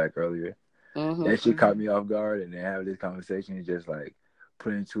while back earlier. Mm-hmm. That shit caught me off guard, and then have this conversation is just like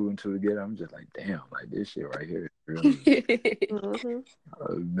putting two and two together. I'm just like, damn, like this shit right here is really,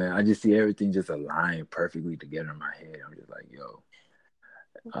 Mm-hmm. man. I just see everything just align perfectly together in my head. I'm just like, yo,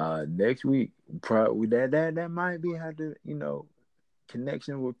 next week probably that might be how to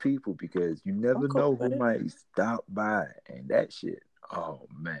connection with people because you never I'm cool know with who it. might stop by and that shit. Oh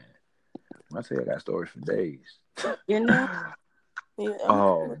man, when I say I got stories for days. You know? Yeah, I'm cool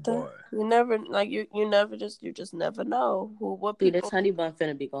Oh with boy, that. You never like you never just never know what See, this people. honey bun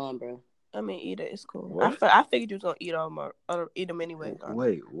finna be gone, bro. I mean, eat it. It's cool. what? I figured you was gonna eat all my or eat them anyway.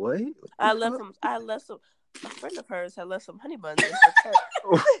 Wait, what? I left some. A friend of hers had left some honey buns in her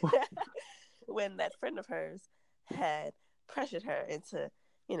purse when that friend of hers had pressured her into,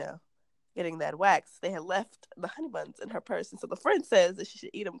 getting that wax. They had left the honey buns in her purse, and so the friend says that she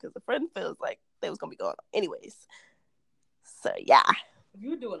should eat them because the friend feels like they was gonna be going anyways. So yeah,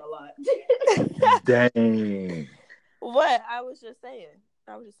 You're doing a lot. Dang. what I was just saying.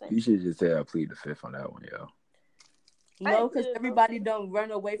 You should just say I plead the fifth on that one, yo. No, because everybody don't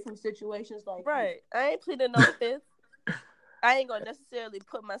run away from situations like right. I ain't pleading no fifth. I ain't gonna necessarily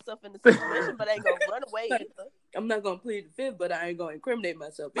put myself in the situation, but I ain't gonna run away either. I'm not gonna plead the fifth, but I ain't gonna incriminate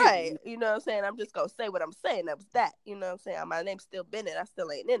myself either. Right. You know what I'm saying? I'm just gonna say what I'm saying. That was that. You know what I'm saying? My name's still Bennett. I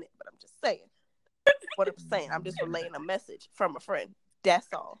still ain't in it, but I'm just saying what I'm saying. I'm just relaying a message from a friend. That's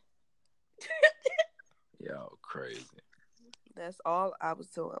all. Yo, crazy. That's all I was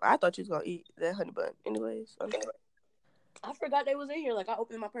doing. I thought you was gonna eat that honey bun. Anyways, okay. I forgot they was in here. Like, I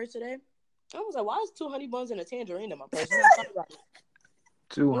opened my purse today. I was like, why is 2 honey buns and a tangerine in my purse?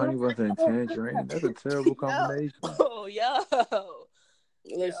 2 honey buns and tangerine. That's a terrible combination. Oh, yo.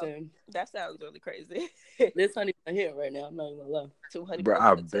 Listen, that sounds really crazy. this honey bun here right now. I'm not even gonna lie. 2 honey Bro, buns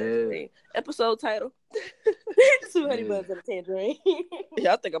I and a tangerine. Episode title. 2 honey buns and a tangerine.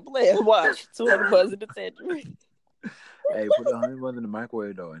 Y'all think I'm playing? Watch. 2 honey buns and a tangerine. Hey, put the honey buns in the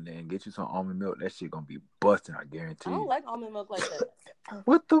microwave though, and then get you some almond milk. That shit gonna be busting, I guarantee. I don't like almond milk like that.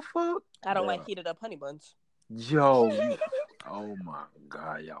 What the fuck? I don't like heated up honey buns. Yo, oh my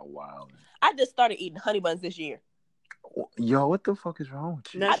god, y'all wild. I just started eating honey buns this year. Yo, what the fuck is wrong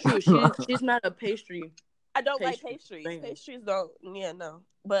with you? Not true. She's not a pastry. I don't like pastries. Man. Pastries don't. Yeah, no.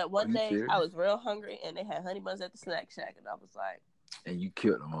 But one day serious? I was real hungry and they had honey buns at the snack shack, and I was like, And you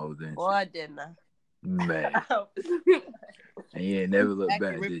killed them hoes, didn't "Boy, I didn't." Man, and you ain't never looked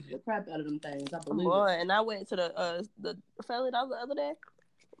back, did The you? crap out of them things. I believe Boy, and I went to the Family Dollar the other day,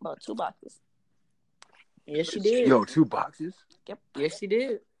 bought 2 boxes. it. Yes, she did. Yo, 2 boxes? Yep. Yes, she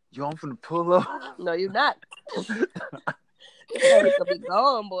did. Yo, I'm finna pull up. No, you're not. It's gonna be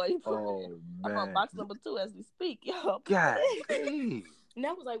gone, boy. Oh I'm on man, box number 2 as we speak, yo. God, dang. And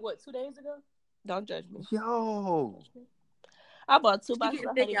that was like what, 2 days ago? Don't judge me. Yo, I bought 2 She boxes getting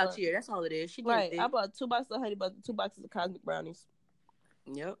of thick honey out buns. here. That's all it is. She Right. getting I thick. bought 2 boxes of honey buns, 2 boxes of cosmic brownies.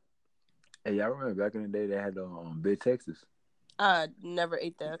 Yep. hey, y'all remember back in the day they had Big Texas? I never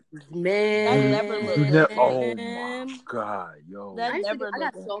ate that. Man. That never looked good. Oh my god, yo. That I never got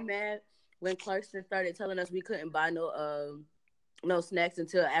looked good. so mad when Clarkson started telling us we couldn't buy no snacks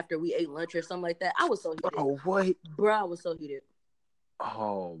until after we ate lunch or something like that. I was so heated. Oh what? Bro, I was so heated.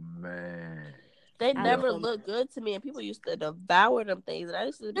 Oh man. They I never know. looked good to me, and people used to devour them things. And I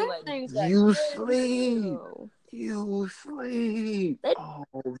used to be Them like, things You sleep. "Ew." You sleep. They Oh,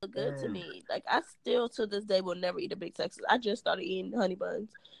 look good to man. me. Like, I still to this day will never eat a Big Texas. I just started eating honey buns.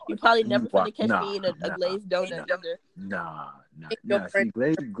 You probably never finna catch me eating a glazed donut either. Nah. Your See, friend-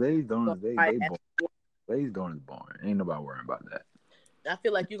 glazed donuts, they Right. boring. Glazed donuts boring. Ain't nobody worrying about that. I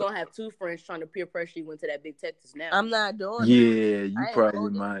feel like you're gonna have 2 friends trying to peer pressure you into that Big Texas now. I'm not doing it. Yeah, you I ain't probably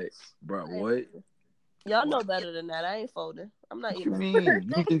folding. might. Bro, I ain't what? folding. Y'all know better than that. I ain't folding. I'm not What you eating. mean?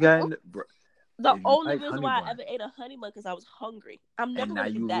 You just got in the, bro. The If you only like reason honey why I bun, ever ate a honey bun because I was hungry. I'm never and now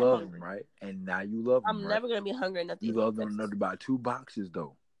gonna be you that love hungry. them, right? And now you love them, I'm right? never gonna be hungry enough to You eat love Big them Texas. enough to buy 2 boxes,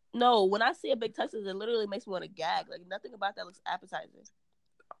 though. No, when I see a Big Texas, it literally makes me want to gag. Like, nothing about that looks appetizing.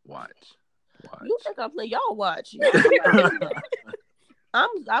 Watch. You think I'm playing? Y'all watch. I'm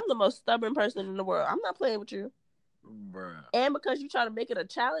the most stubborn person in the world. I'm not playing with you. Bruh. And because you're trying to make it a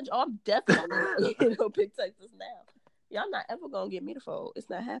challenge, I'm definitely Big Texas now. Y'all not ever gonna get me to fold. It's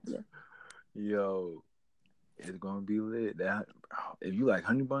not happening. Yo, it's gonna be lit. If you like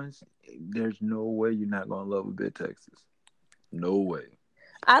honey buns, there's no way you're not gonna love a Big Texas. No way.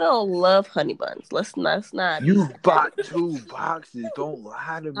 I don't love honey buns. Let's not. You bought 2 boxes. Don't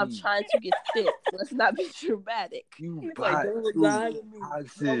lie to me. I'm trying to get fit. Let's not be dramatic. You Like, bought don't 2 lie to me.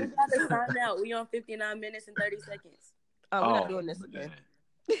 boxes. No, we gotta sign out. We on 59 minutes and 30 seconds. Oh, we're not doing this again.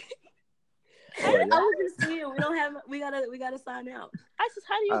 Oh, yeah. I was just saying we gotta sign out. I said,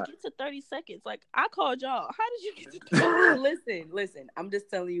 how do you get to 30 seconds? Like, I called y'all. How did you get to 30? Listen. I'm just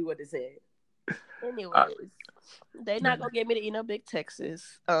telling you what it said. Anyways, they not gonna get me to eat no Big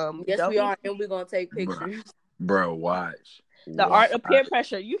Texas. Yes, we are, and we're gonna take pictures. Bro, watch. The art of peer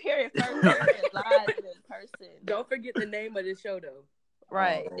pressure. You hear it first live and in person. Don't forget the name of the show though.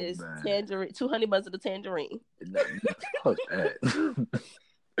 Right. Oh, It's man. tangerine, 2 honey buns of the tangerine. Fuck that.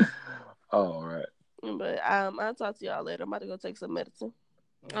 All right. But I'll talk to y'all later. I'm about to go take some medicine.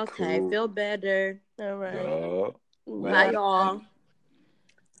 Okay, Cool. feel better. All right. Yeah. Bye, y'all.